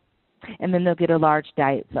meal, and then they'll get a large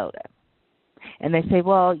diet soda. And they say,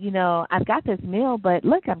 well, I've got this meal, but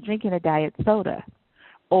look, I'm drinking a diet soda.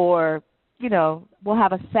 Or, we'll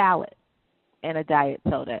have a salad and a diet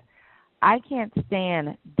soda. I can't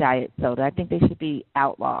stand diet soda. I think they should be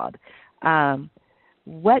outlawed.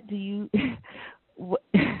 What do you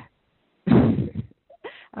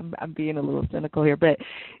I'm being a little cynical here, but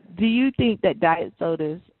do you think that diet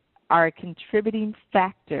sodas are a contributing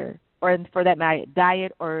factor, or for that matter,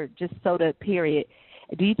 diet or just soda, period?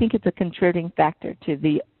 Do you think it's a contributing factor to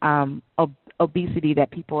the obesity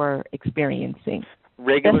that people are experiencing?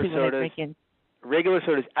 Regular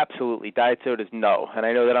sodas, absolutely. Diet sodas, no. And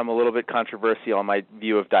I know that I'm a little bit controversial on my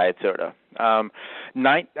view of diet soda. At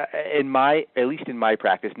least in my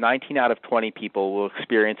practice, 19 out of 20 people will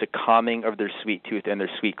experience a calming of their sweet tooth and their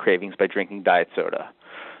sweet cravings by drinking diet soda.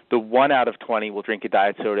 The 1 out of 20 will drink a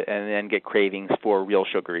diet soda and then get cravings for real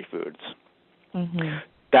sugary foods. Mm-hmm.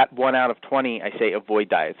 That 1 out of 20, I say avoid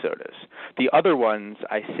diet sodas. The other ones,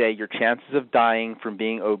 I say your chances of dying from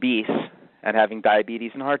being obese and having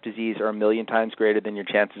diabetes and heart disease are 1,000,000 times greater than your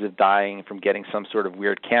chances of dying from getting some sort of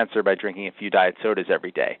weird cancer by drinking a few diet sodas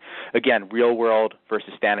every day. Again, real world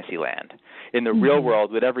versus fantasy land. In the real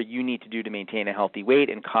world, whatever you need to do to maintain a healthy weight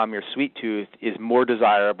and calm your sweet tooth is more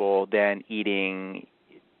desirable than eating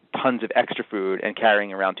tons of extra food and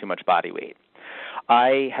carrying around too much body weight.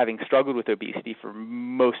 I, having struggled with obesity for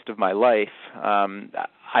most of my life,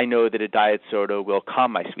 I know that a diet soda will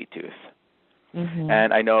calm my sweet tooth. Mm-hmm.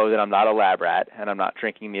 And I know that I'm not a lab rat, and I'm not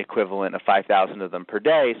drinking the equivalent of 5,000 of them per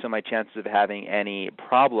day, so my chances of having any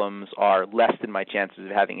problems are less than my chances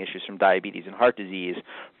of having issues from diabetes and heart disease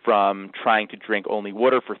from trying to drink only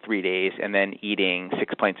water for 3 days and then eating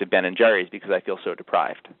 6 pints of Ben & Jerry's because I feel so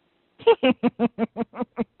deprived.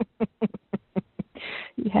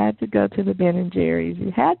 You had to go to the Ben & Jerry's.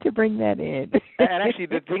 You had to bring that in. And actually,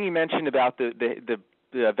 the thing you mentioned about the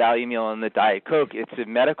value meal and the Diet Coke, it's a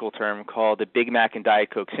medical term called the Big Mac and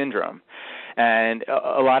Diet Coke syndrome. And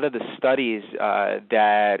a lot of the studies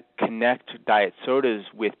that connect diet sodas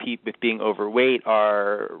with being overweight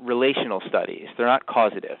are relational studies. They're not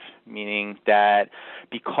causative, meaning that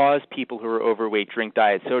because people who are overweight drink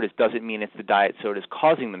diet sodas doesn't mean it's the diet sodas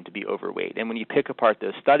causing them to be overweight. And when you pick apart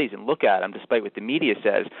those studies and look at them, despite what the media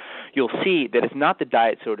says, you'll see that it's not the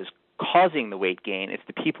diet sodas causing the weight gain. It's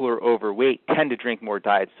the people who are overweight tend to drink more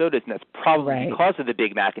diet sodas, and that's probably because of the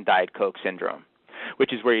Big Mac and Diet Coke syndrome,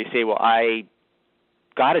 which is where you say, well, I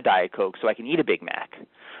got a Diet Coke so I can eat a Big Mac,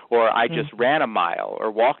 or I just ran a mile or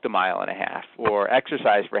walked a mile and a half or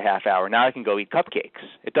exercised for a half hour. Now I can go eat cupcakes.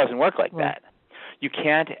 It doesn't work like that. You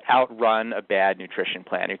can't outrun a bad nutrition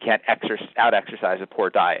plan. You can't out-exercise a poor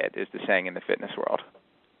diet, is the saying in the fitness world.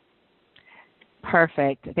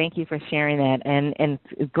 Perfect. Thank you for sharing that, and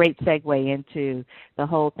a great segue into the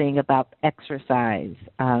whole thing about exercise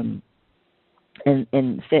and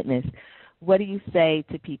fitness. What do you say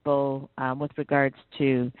to people with regards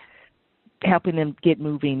to helping them get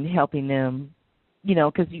moving, helping them,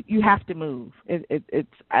 because you have to move.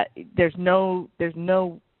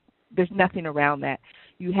 There's nothing around that.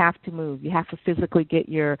 You have to move. You have to physically get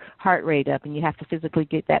your heart rate up, and you have to physically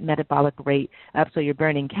get that metabolic rate up so you're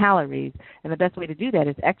burning calories. And the best way to do that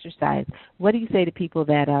is exercise. What do you say to people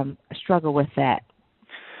that struggle with that?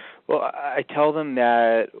 Well, I tell them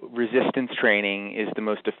that resistance training is the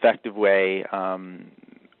most effective way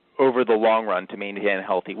over the long run to maintain a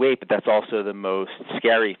healthy weight, but that's also the most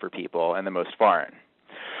scary for people and the most foreign.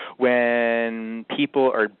 When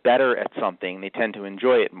people are better at something, they tend to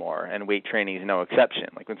enjoy it more, and weight training is no exception.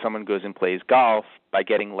 Like when someone goes and plays golf, by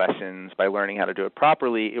getting lessons, by learning how to do it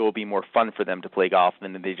properly, it will be more fun for them to play golf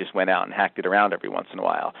than if they just went out and hacked it around every once in a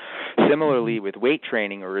while. Similarly, with weight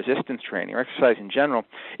training or resistance training or exercise in general,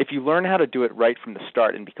 if you learn how to do it right from the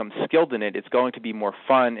start and become skilled in it, it's going to be more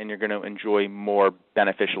fun and you're going to enjoy more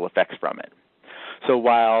beneficial effects from it. So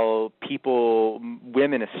while people,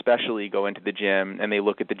 women especially, go into the gym and they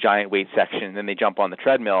look at the giant weight section and then they jump on the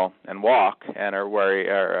treadmill and walk and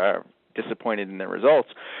are disappointed in their results,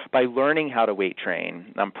 by learning how to weight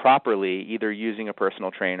train properly, either using a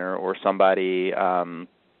personal trainer or somebody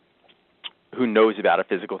who knows about a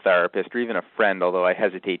physical therapist or even a friend, although I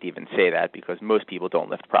hesitate to even say that because most people don't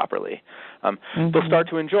lift properly, they'll start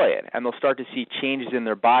to enjoy it, and they'll start to see changes in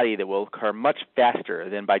their body that will occur much faster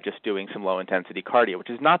than by just doing some low-intensity cardio, which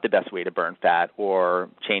is not the best way to burn fat or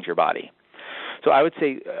change your body. So I would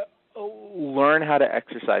say learn how to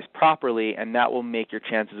exercise properly, and that will make your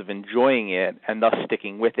chances of enjoying it and thus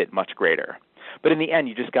sticking with it much greater. But in the end,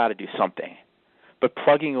 you just got to do something. But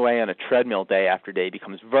plugging away on a treadmill day after day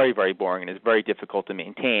becomes very, very boring and is very difficult to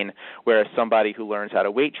maintain, whereas somebody who learns how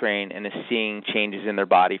to weight train and is seeing changes in their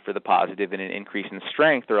body for the positive and an increase in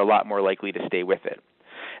strength are a lot more likely to stay with it.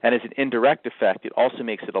 And as an indirect effect, it also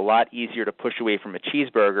makes it a lot easier to push away from a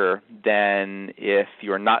cheeseburger than if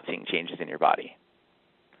you're not seeing changes in your body.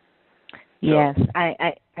 Yes,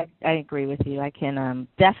 I agree with you. I can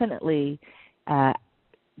definitely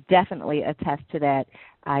attest to that.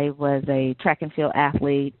 I was a track and field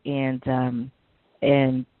athlete and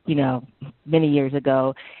many years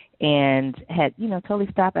ago, and had totally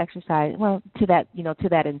stopped exercise. Well, to that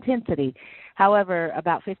intensity. However,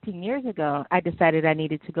 about 15 years ago, I decided I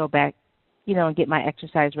needed to go back, and get my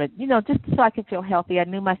exercise ready, just so I could feel healthy. I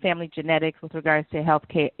knew my family genetics with regards to health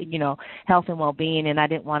care, health and well-being, and I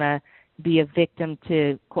didn't want to be a victim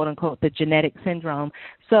to quote unquote the genetic syndrome.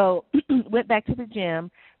 So went back to the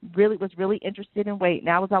gym. Was really interested in weight.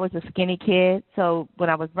 Now I was always a skinny kid, so when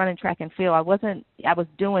I was running track and field, I was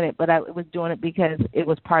doing it, but I was doing it because it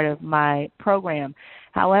was part of my program.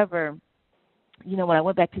 However, when I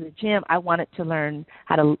went back to the gym, I wanted to learn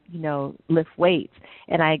how to, lift weights,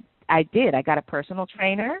 and I did. I got a personal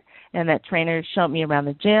trainer, and that trainer showed me around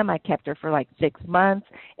the gym. I kept her for like 6 months,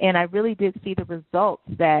 and I really did see the results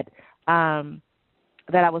that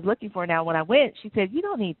I was looking for. Now, when I went, she said, "You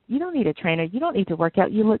don't need a trainer. You don't need to work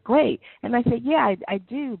out. You look great." And I said, "Yeah, I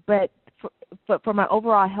do, but for my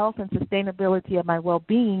overall health and sustainability of my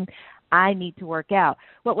well-being, I need to work out."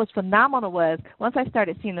 What was phenomenal was once I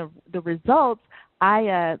started seeing the results,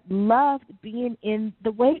 I loved being in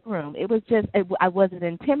the weight room. It was just, I wasn't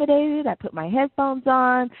intimidated. I put my headphones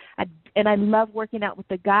on, and I love working out with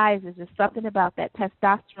the guys. There's just something about that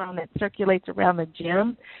testosterone that circulates around the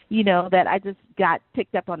gym, that I just got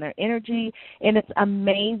picked up on their energy. And it's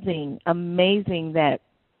amazing that,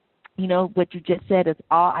 what you just said is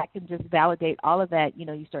all, I can just validate all of that.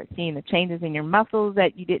 You start seeing the changes in your muscles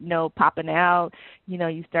that you didn't know popping out.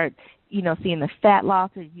 You start, seeing the fat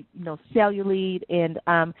loss or, cellulite,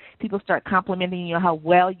 and people start complimenting you how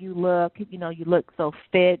well you look. You look so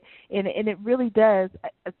fit, and it really does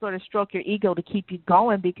sort of stroke your ego to keep you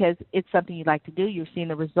going because it's something you like to do. You're seeing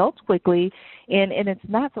the results quickly, and it's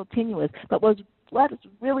not so tenuous. But what was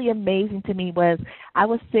really amazing to me was I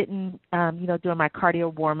was sitting, doing my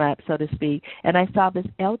cardio warm-up, so to speak, and I saw this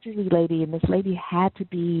elderly lady, and this lady had to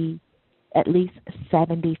be at least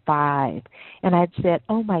 75. And I said,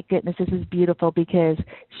 oh, my goodness, this is beautiful, because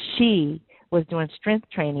she was doing strength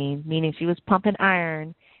training, meaning she was pumping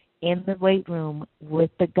iron in the weight room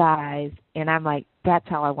with the guys. And I'm like, that's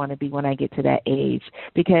how I want to be when I get to that age,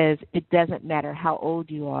 because it doesn't matter how old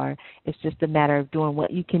you are. It's just a matter of doing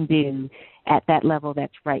what you can do at that level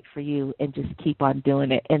that's right for you and just keep on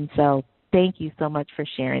doing it. And so thank you so much for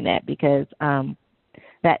sharing that, because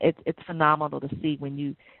that it's phenomenal to see when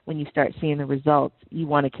you start seeing the results. You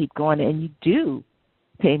want to keep going, and you do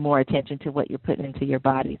pay more attention to what you're putting into your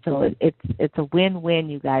body. So it's a win-win,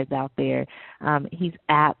 you guys out there. He's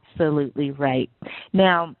absolutely right.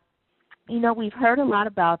 Now, we've heard a lot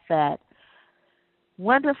about that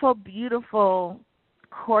wonderful, beautiful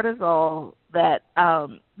cortisol that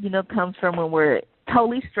comes from when we're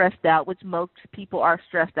totally stressed out, which most people are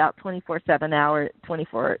stressed out 24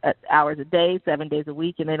 hours a day, 7 days a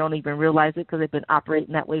week, and they don't even realize it because they've been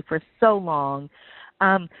operating that way for so long.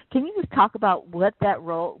 Can you just talk about what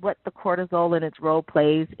the cortisol and its role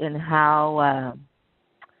plays in how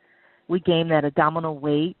we gain that abdominal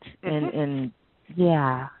weight? And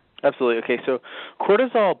yeah. Absolutely. Okay, so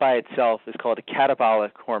cortisol by itself is called a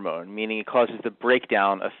catabolic hormone, meaning it causes the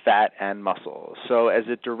breakdown of fat and muscle. So as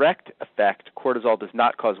a direct effect, cortisol does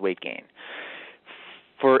not cause weight gain.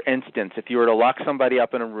 For instance, if you were to lock somebody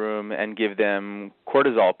up in a room and give them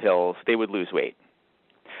cortisol pills, they would lose weight.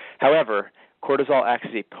 However, cortisol acts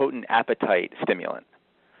as a potent appetite stimulant.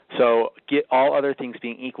 So all other things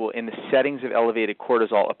being equal, in the settings of elevated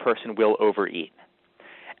cortisol, a person will overeat.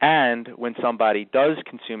 And when somebody does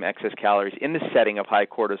consume excess calories in the setting of high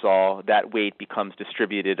cortisol, that weight becomes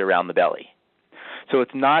distributed around the belly. So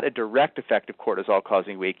it's not a direct effect of cortisol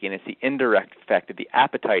causing weight gain. It's the indirect effect of the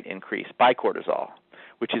appetite increase by cortisol,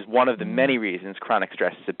 which is one of the many reasons chronic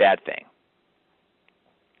stress is a bad thing.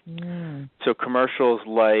 So commercials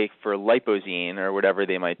like for Lipozene or whatever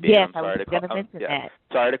they might be. Yes, I'm sorry I was going to mention that.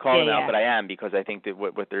 Sorry to call them out, but I am, because I think that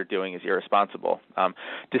what they're doing is irresponsible.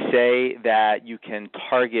 To say that you can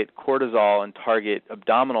target cortisol and target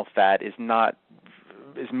abdominal fat is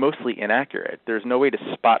mostly inaccurate. There's no way to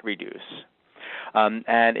spot reduce.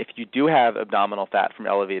 And if you do have abdominal fat from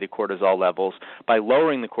elevated cortisol levels, by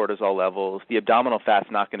lowering the cortisol levels, the abdominal fat's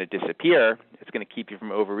not going to disappear. It's going to keep you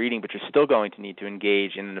from overeating, but you're still going to need to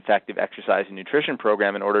engage in an effective exercise and nutrition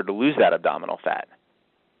program in order to lose that abdominal fat.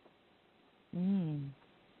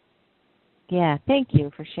 Yeah, thank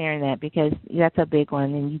you for sharing that, because that's a big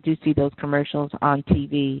one, and you do see those commercials on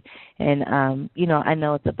TV. And, I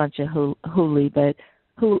know it's a bunch of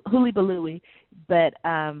hooly-balooey, but,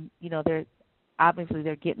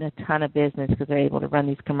 they're getting a ton of business because they're able to run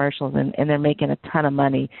these commercials, and they're making a ton of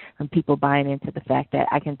money from people buying into the fact that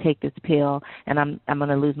I can take this pill and I'm going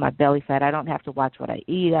to lose my belly fat. I don't have to watch what I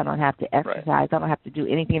eat. I don't have to exercise. Right. I don't have to do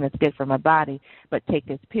anything that's good for my body, but take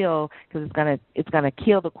this pill because it's gonna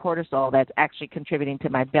kill the cortisol that's actually contributing to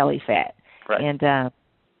my belly fat. Right. And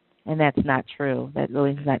that's not true. That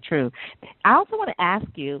really is not true. I also want to ask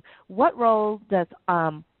you, what role does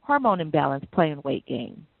hormone imbalance play in weight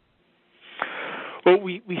gain? Well,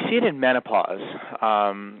 we see it in menopause,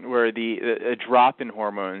 where a drop in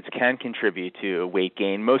hormones can contribute to weight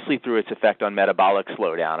gain, mostly through its effect on metabolic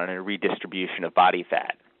slowdown and a redistribution of body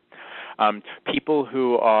fat. People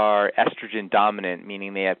who are estrogen dominant,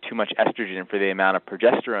 meaning they have too much estrogen for the amount of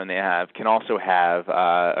progesterone they have, can also have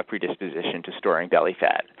a predisposition to storing belly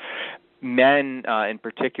fat. Men, in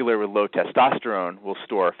particular with low testosterone, will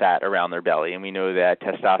store fat around their belly, and we know that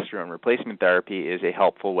testosterone replacement therapy is a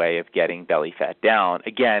helpful way of getting belly fat down,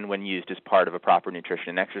 again, when used as part of a proper nutrition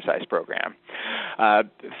and exercise program.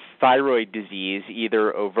 Thyroid disease,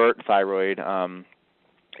 either overt thyroid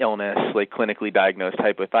illness, like clinically diagnosed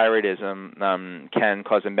hypothyroidism, can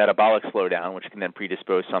cause a metabolic slowdown, which can then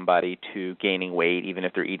predispose somebody to gaining weight, even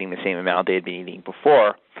if they're eating the same amount they had been eating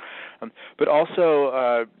before. But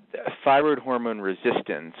also thyroid hormone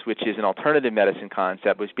resistance, which is an alternative medicine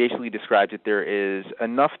concept, which basically describes that there is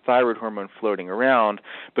enough thyroid hormone floating around,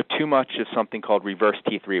 but too much of something called reverse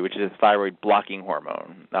T3, which is a thyroid blocking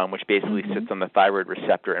hormone, which basically sits on the thyroid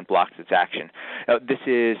receptor and blocks its action. Now, this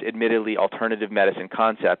is admittedly alternative medicine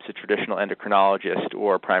concepts. A traditional endocrinologist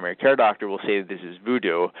or primary care doctor will say that this is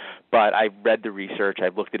voodoo, but I've read the research,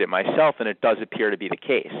 I've looked at it myself, and it does appear to be the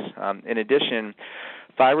case. In addition,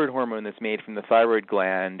 thyroid hormone that's made from the thyroid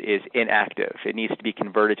gland is inactive. It needs to be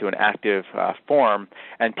converted to an active form,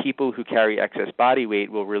 and people who carry excess body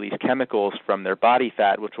weight will release chemicals from their body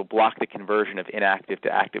fat which will block the conversion of inactive to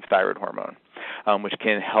active thyroid hormone, which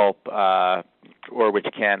can help or which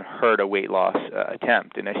can hurt a weight loss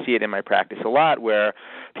attempt. And I see it in my practice a lot where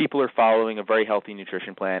people are following a very healthy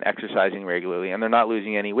nutrition plan, exercising regularly, and they're not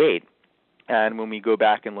losing any weight. And when we go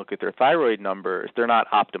back and look at their thyroid numbers, they're not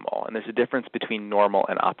optimal. And there's a difference between normal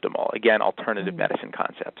and optimal. Again, alternative medicine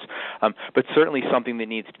concepts. But certainly something that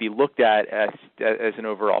needs to be looked at as an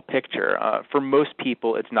overall picture. For most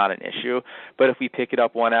people, it's not an issue. But if we pick it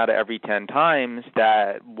up 1 out of every 10 times,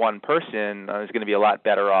 that one person is going to be a lot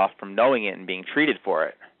better off from knowing it and being treated for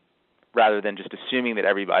it. rather than just assuming that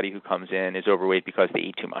everybody who comes in is overweight because they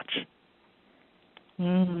eat too much.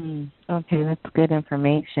 Okay, that's good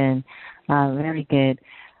information. Very good.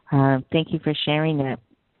 Thank you for sharing that.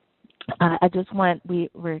 I just want,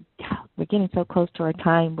 we're getting so close to our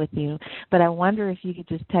time with you, but I wonder if you could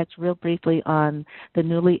just touch real briefly on the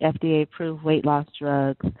newly FDA-approved weight loss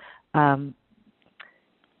drugs, Belviq?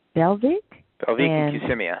 Belviq and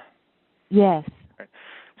Qsymia. Yes.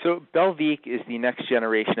 So Belviq is the next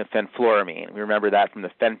generation of fenfluramine. We remember that from the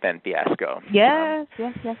fen-phen fiasco. Yes.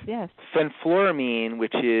 Fenfluramine,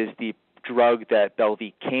 which is the drug that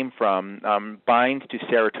Belviq came from, binds to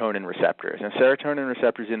serotonin receptors. And serotonin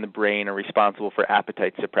receptors in the brain are responsible for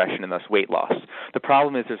appetite suppression and thus weight loss. The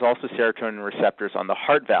problem is there's also serotonin receptors on the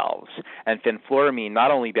heart valves, and fenfluramine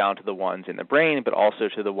not only bound to the ones in the brain, but also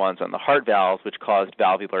to the ones on the heart valves, which caused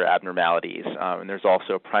valvular abnormalities. And there's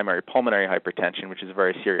also primary pulmonary hypertension, which is a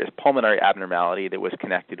very serious pulmonary abnormality that was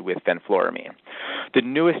connected with fenfluramine. The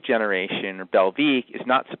newest generation, Belviq, is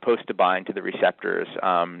not supposed to bind to the receptors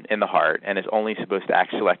in the heart, and is only supposed to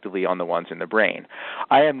act selectively on the ones in the brain.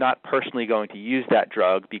 I am not personally going to use that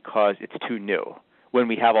drug because it's too new. When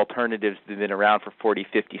we have alternatives that have been around for 40,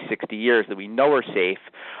 50, 60 years that we know are safe,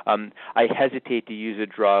 I hesitate to use a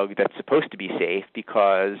drug that's supposed to be safe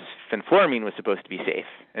because fenfluramine was supposed to be safe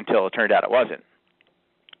until it turned out it wasn't.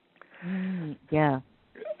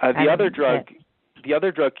 The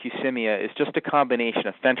other drug, Qsymia, is just a combination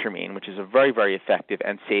of phentermine, which is a very, very effective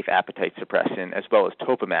and safe appetite suppressant, as well as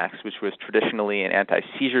Topamax, which was traditionally an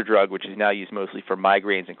anti-seizure drug, which is now used mostly for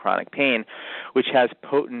migraines and chronic pain, which has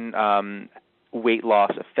potent weight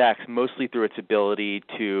loss effects, mostly through its ability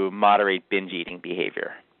to moderate binge eating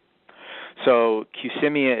behavior. So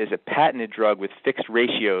Qsymia is a patented drug with fixed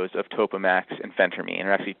ratios of Topamax and phentermine,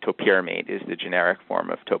 or actually topiramate is the generic form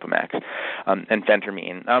of Topamax, and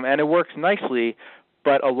phentermine. And it works nicely,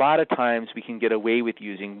 but a lot of times we can get away with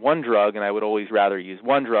using one drug, and I would always rather use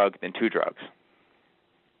one drug than two drugs.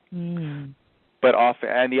 But often,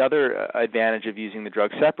 and the other advantage of using the drug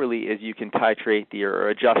separately is you can titrate or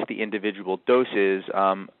adjust the individual doses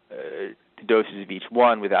of each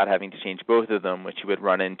one without having to change both of them, which you would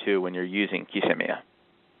run into when you're using Qsymia.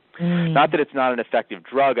 Not that it's not an effective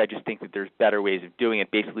drug, I just think that there's better ways of doing it,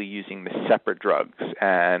 basically using the separate drugs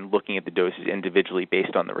and looking at the doses individually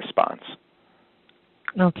based on the response.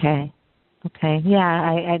 Okay. Yeah,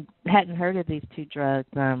 I hadn't heard of these two drugs,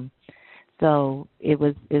 so it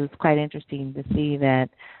was quite interesting to see that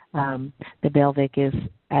the Belviq is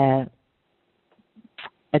a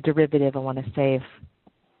derivative, I want to say,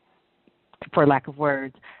 for lack of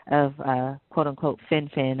words, of quote unquote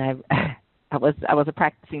fen-phen. I was a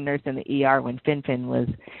practicing nurse in the ER when fen-phen was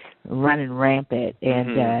running rampant,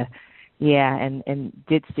 and and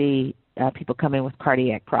did see people come in with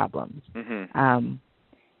cardiac problems,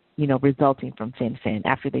 resulting from fen-phen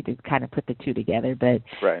after they did kind of put the two together. But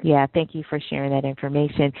thank you for sharing that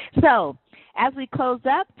information. So, as we close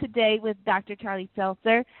up today with Dr. Charlie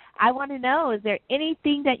Seltzer, I want to know, is there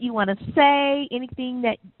anything that you want to say,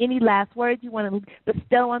 any last words you want to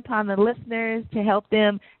bestow upon the listeners to help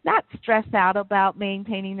them not stress out about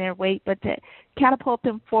maintaining their weight, but to catapult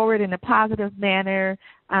them forward in a positive manner?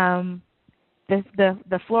 The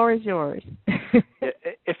floor is yours.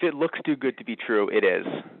 If it looks too good to be true, it is.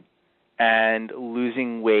 And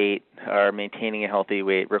losing weight or maintaining a healthy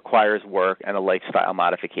weight requires work and a lifestyle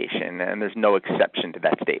modification, and there's no exception to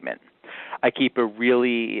that statement. I keep a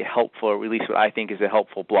really helpful, or at least what I think is a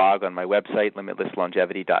helpful blog on my website,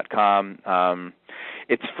 limitlesslongevity.com.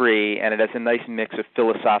 It's free, and it has a nice mix of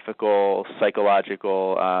philosophical,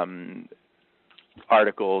 psychological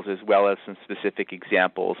articles, as well as some specific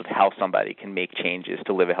examples of how somebody can make changes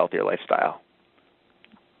to live a healthier lifestyle.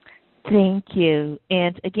 Thank you.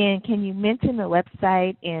 And again, can you mention the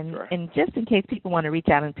website and just in case people want to reach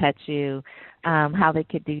out and touch you, how they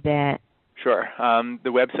could do that? Sure. The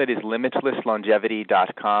website is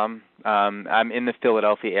limitlesslongevity.com. I'm in the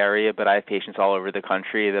Philadelphia area, but I have patients all over the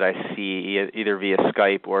country that I see either via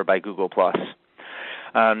Skype or by Google+.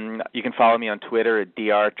 You can follow me on Twitter at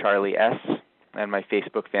drcharlies, and my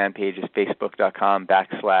Facebook fan page is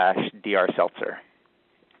facebook.com/drseltzer.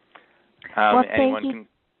 Anyone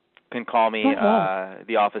can call me.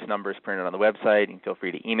 The office number is printed on the website. You can feel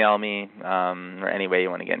free to email me or any way you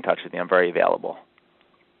want to get in touch with me. I'm very available.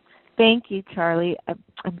 Thank you, Charlie.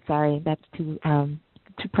 I'm sorry, that's too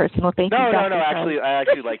personal. Thank you, Dr. No. Actually, I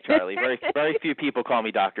actually like Charlie. Very few people call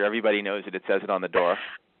me doctor. Everybody knows it. It says it on the door.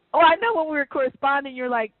 Oh, I know when we were corresponding, you're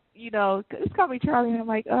like, just call me Charlie, and I'm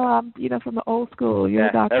like, oh, I'm, from the old school. You're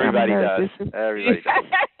a doctor. Everybody does. Everybody does.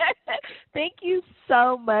 Thank you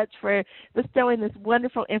so much for bestowing this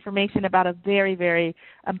wonderful information about a very, very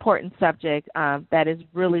important subject that is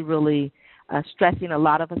really, really stressing a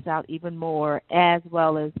lot of us out even more, as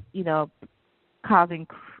well as, causing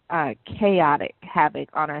chaotic havoc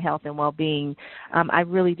on our health and well-being. I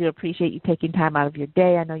really do appreciate you taking time out of your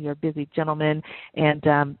day. I know you're a busy gentleman, and,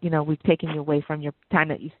 we've taken you away from your time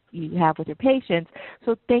that you have with your patients.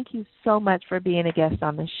 So thank you so much for being a guest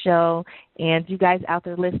on the show. And you guys out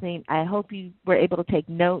there listening, I hope you were able to take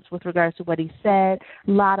notes with regards to what he said.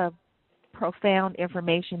 A lot of profound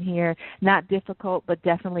information here, not difficult, but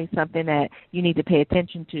definitely something that you need to pay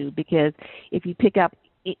attention to, because if you pick up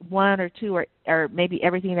one or two or maybe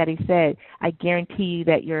everything that he said, I guarantee you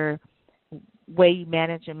that your way you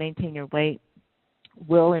manage and maintain your weight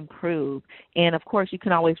will improve. And, of course, you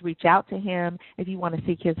can always reach out to him if you want to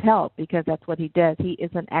seek his help, because that's what he does. He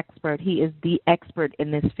is an expert. He is the expert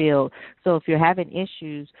in this field. So if you're having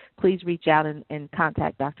issues, please reach out and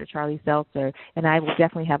contact Dr. Charlie Seltzer, and I will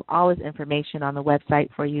definitely have all his information on the website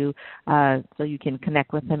for you so you can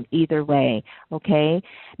connect with him either way, okay?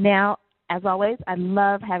 Now, as always, I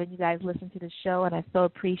love having you guys listen to the show, and I so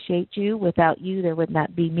appreciate you. Without you, there would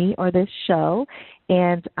not be me or this show.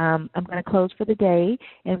 And I'm going to close for the day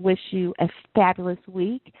and wish you a fabulous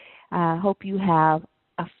week. I hope you have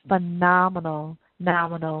a phenomenal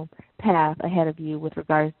path ahead of you with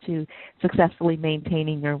regards to successfully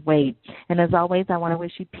maintaining your weight. And as always, I want to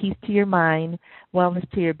wish you peace to your mind, wellness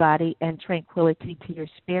to your body, and tranquility to your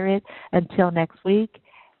spirit. Until next week,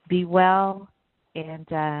 be well and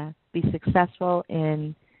be successful,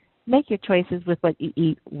 and make your choices with what you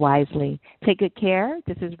eat wisely. Take good care.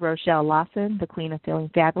 This is Rochelle Lawson, the Queen of Feeling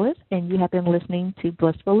Fabulous, and you have been listening to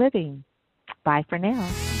Blissful Living. Bye for now.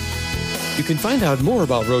 You can find out more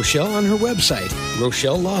about Rochelle on her website,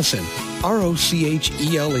 Rochelle Lawson, Rochele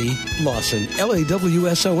Lawson,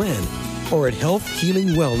 Lawson, or at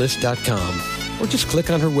healthhealingwellness.com. Or just click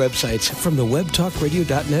on her websites from the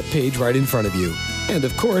webtalkradio.net page right in front of you. And,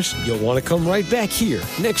 of course, you'll want to come right back here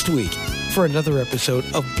next week for another episode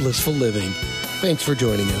of Blissful Living. Thanks for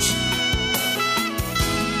joining us.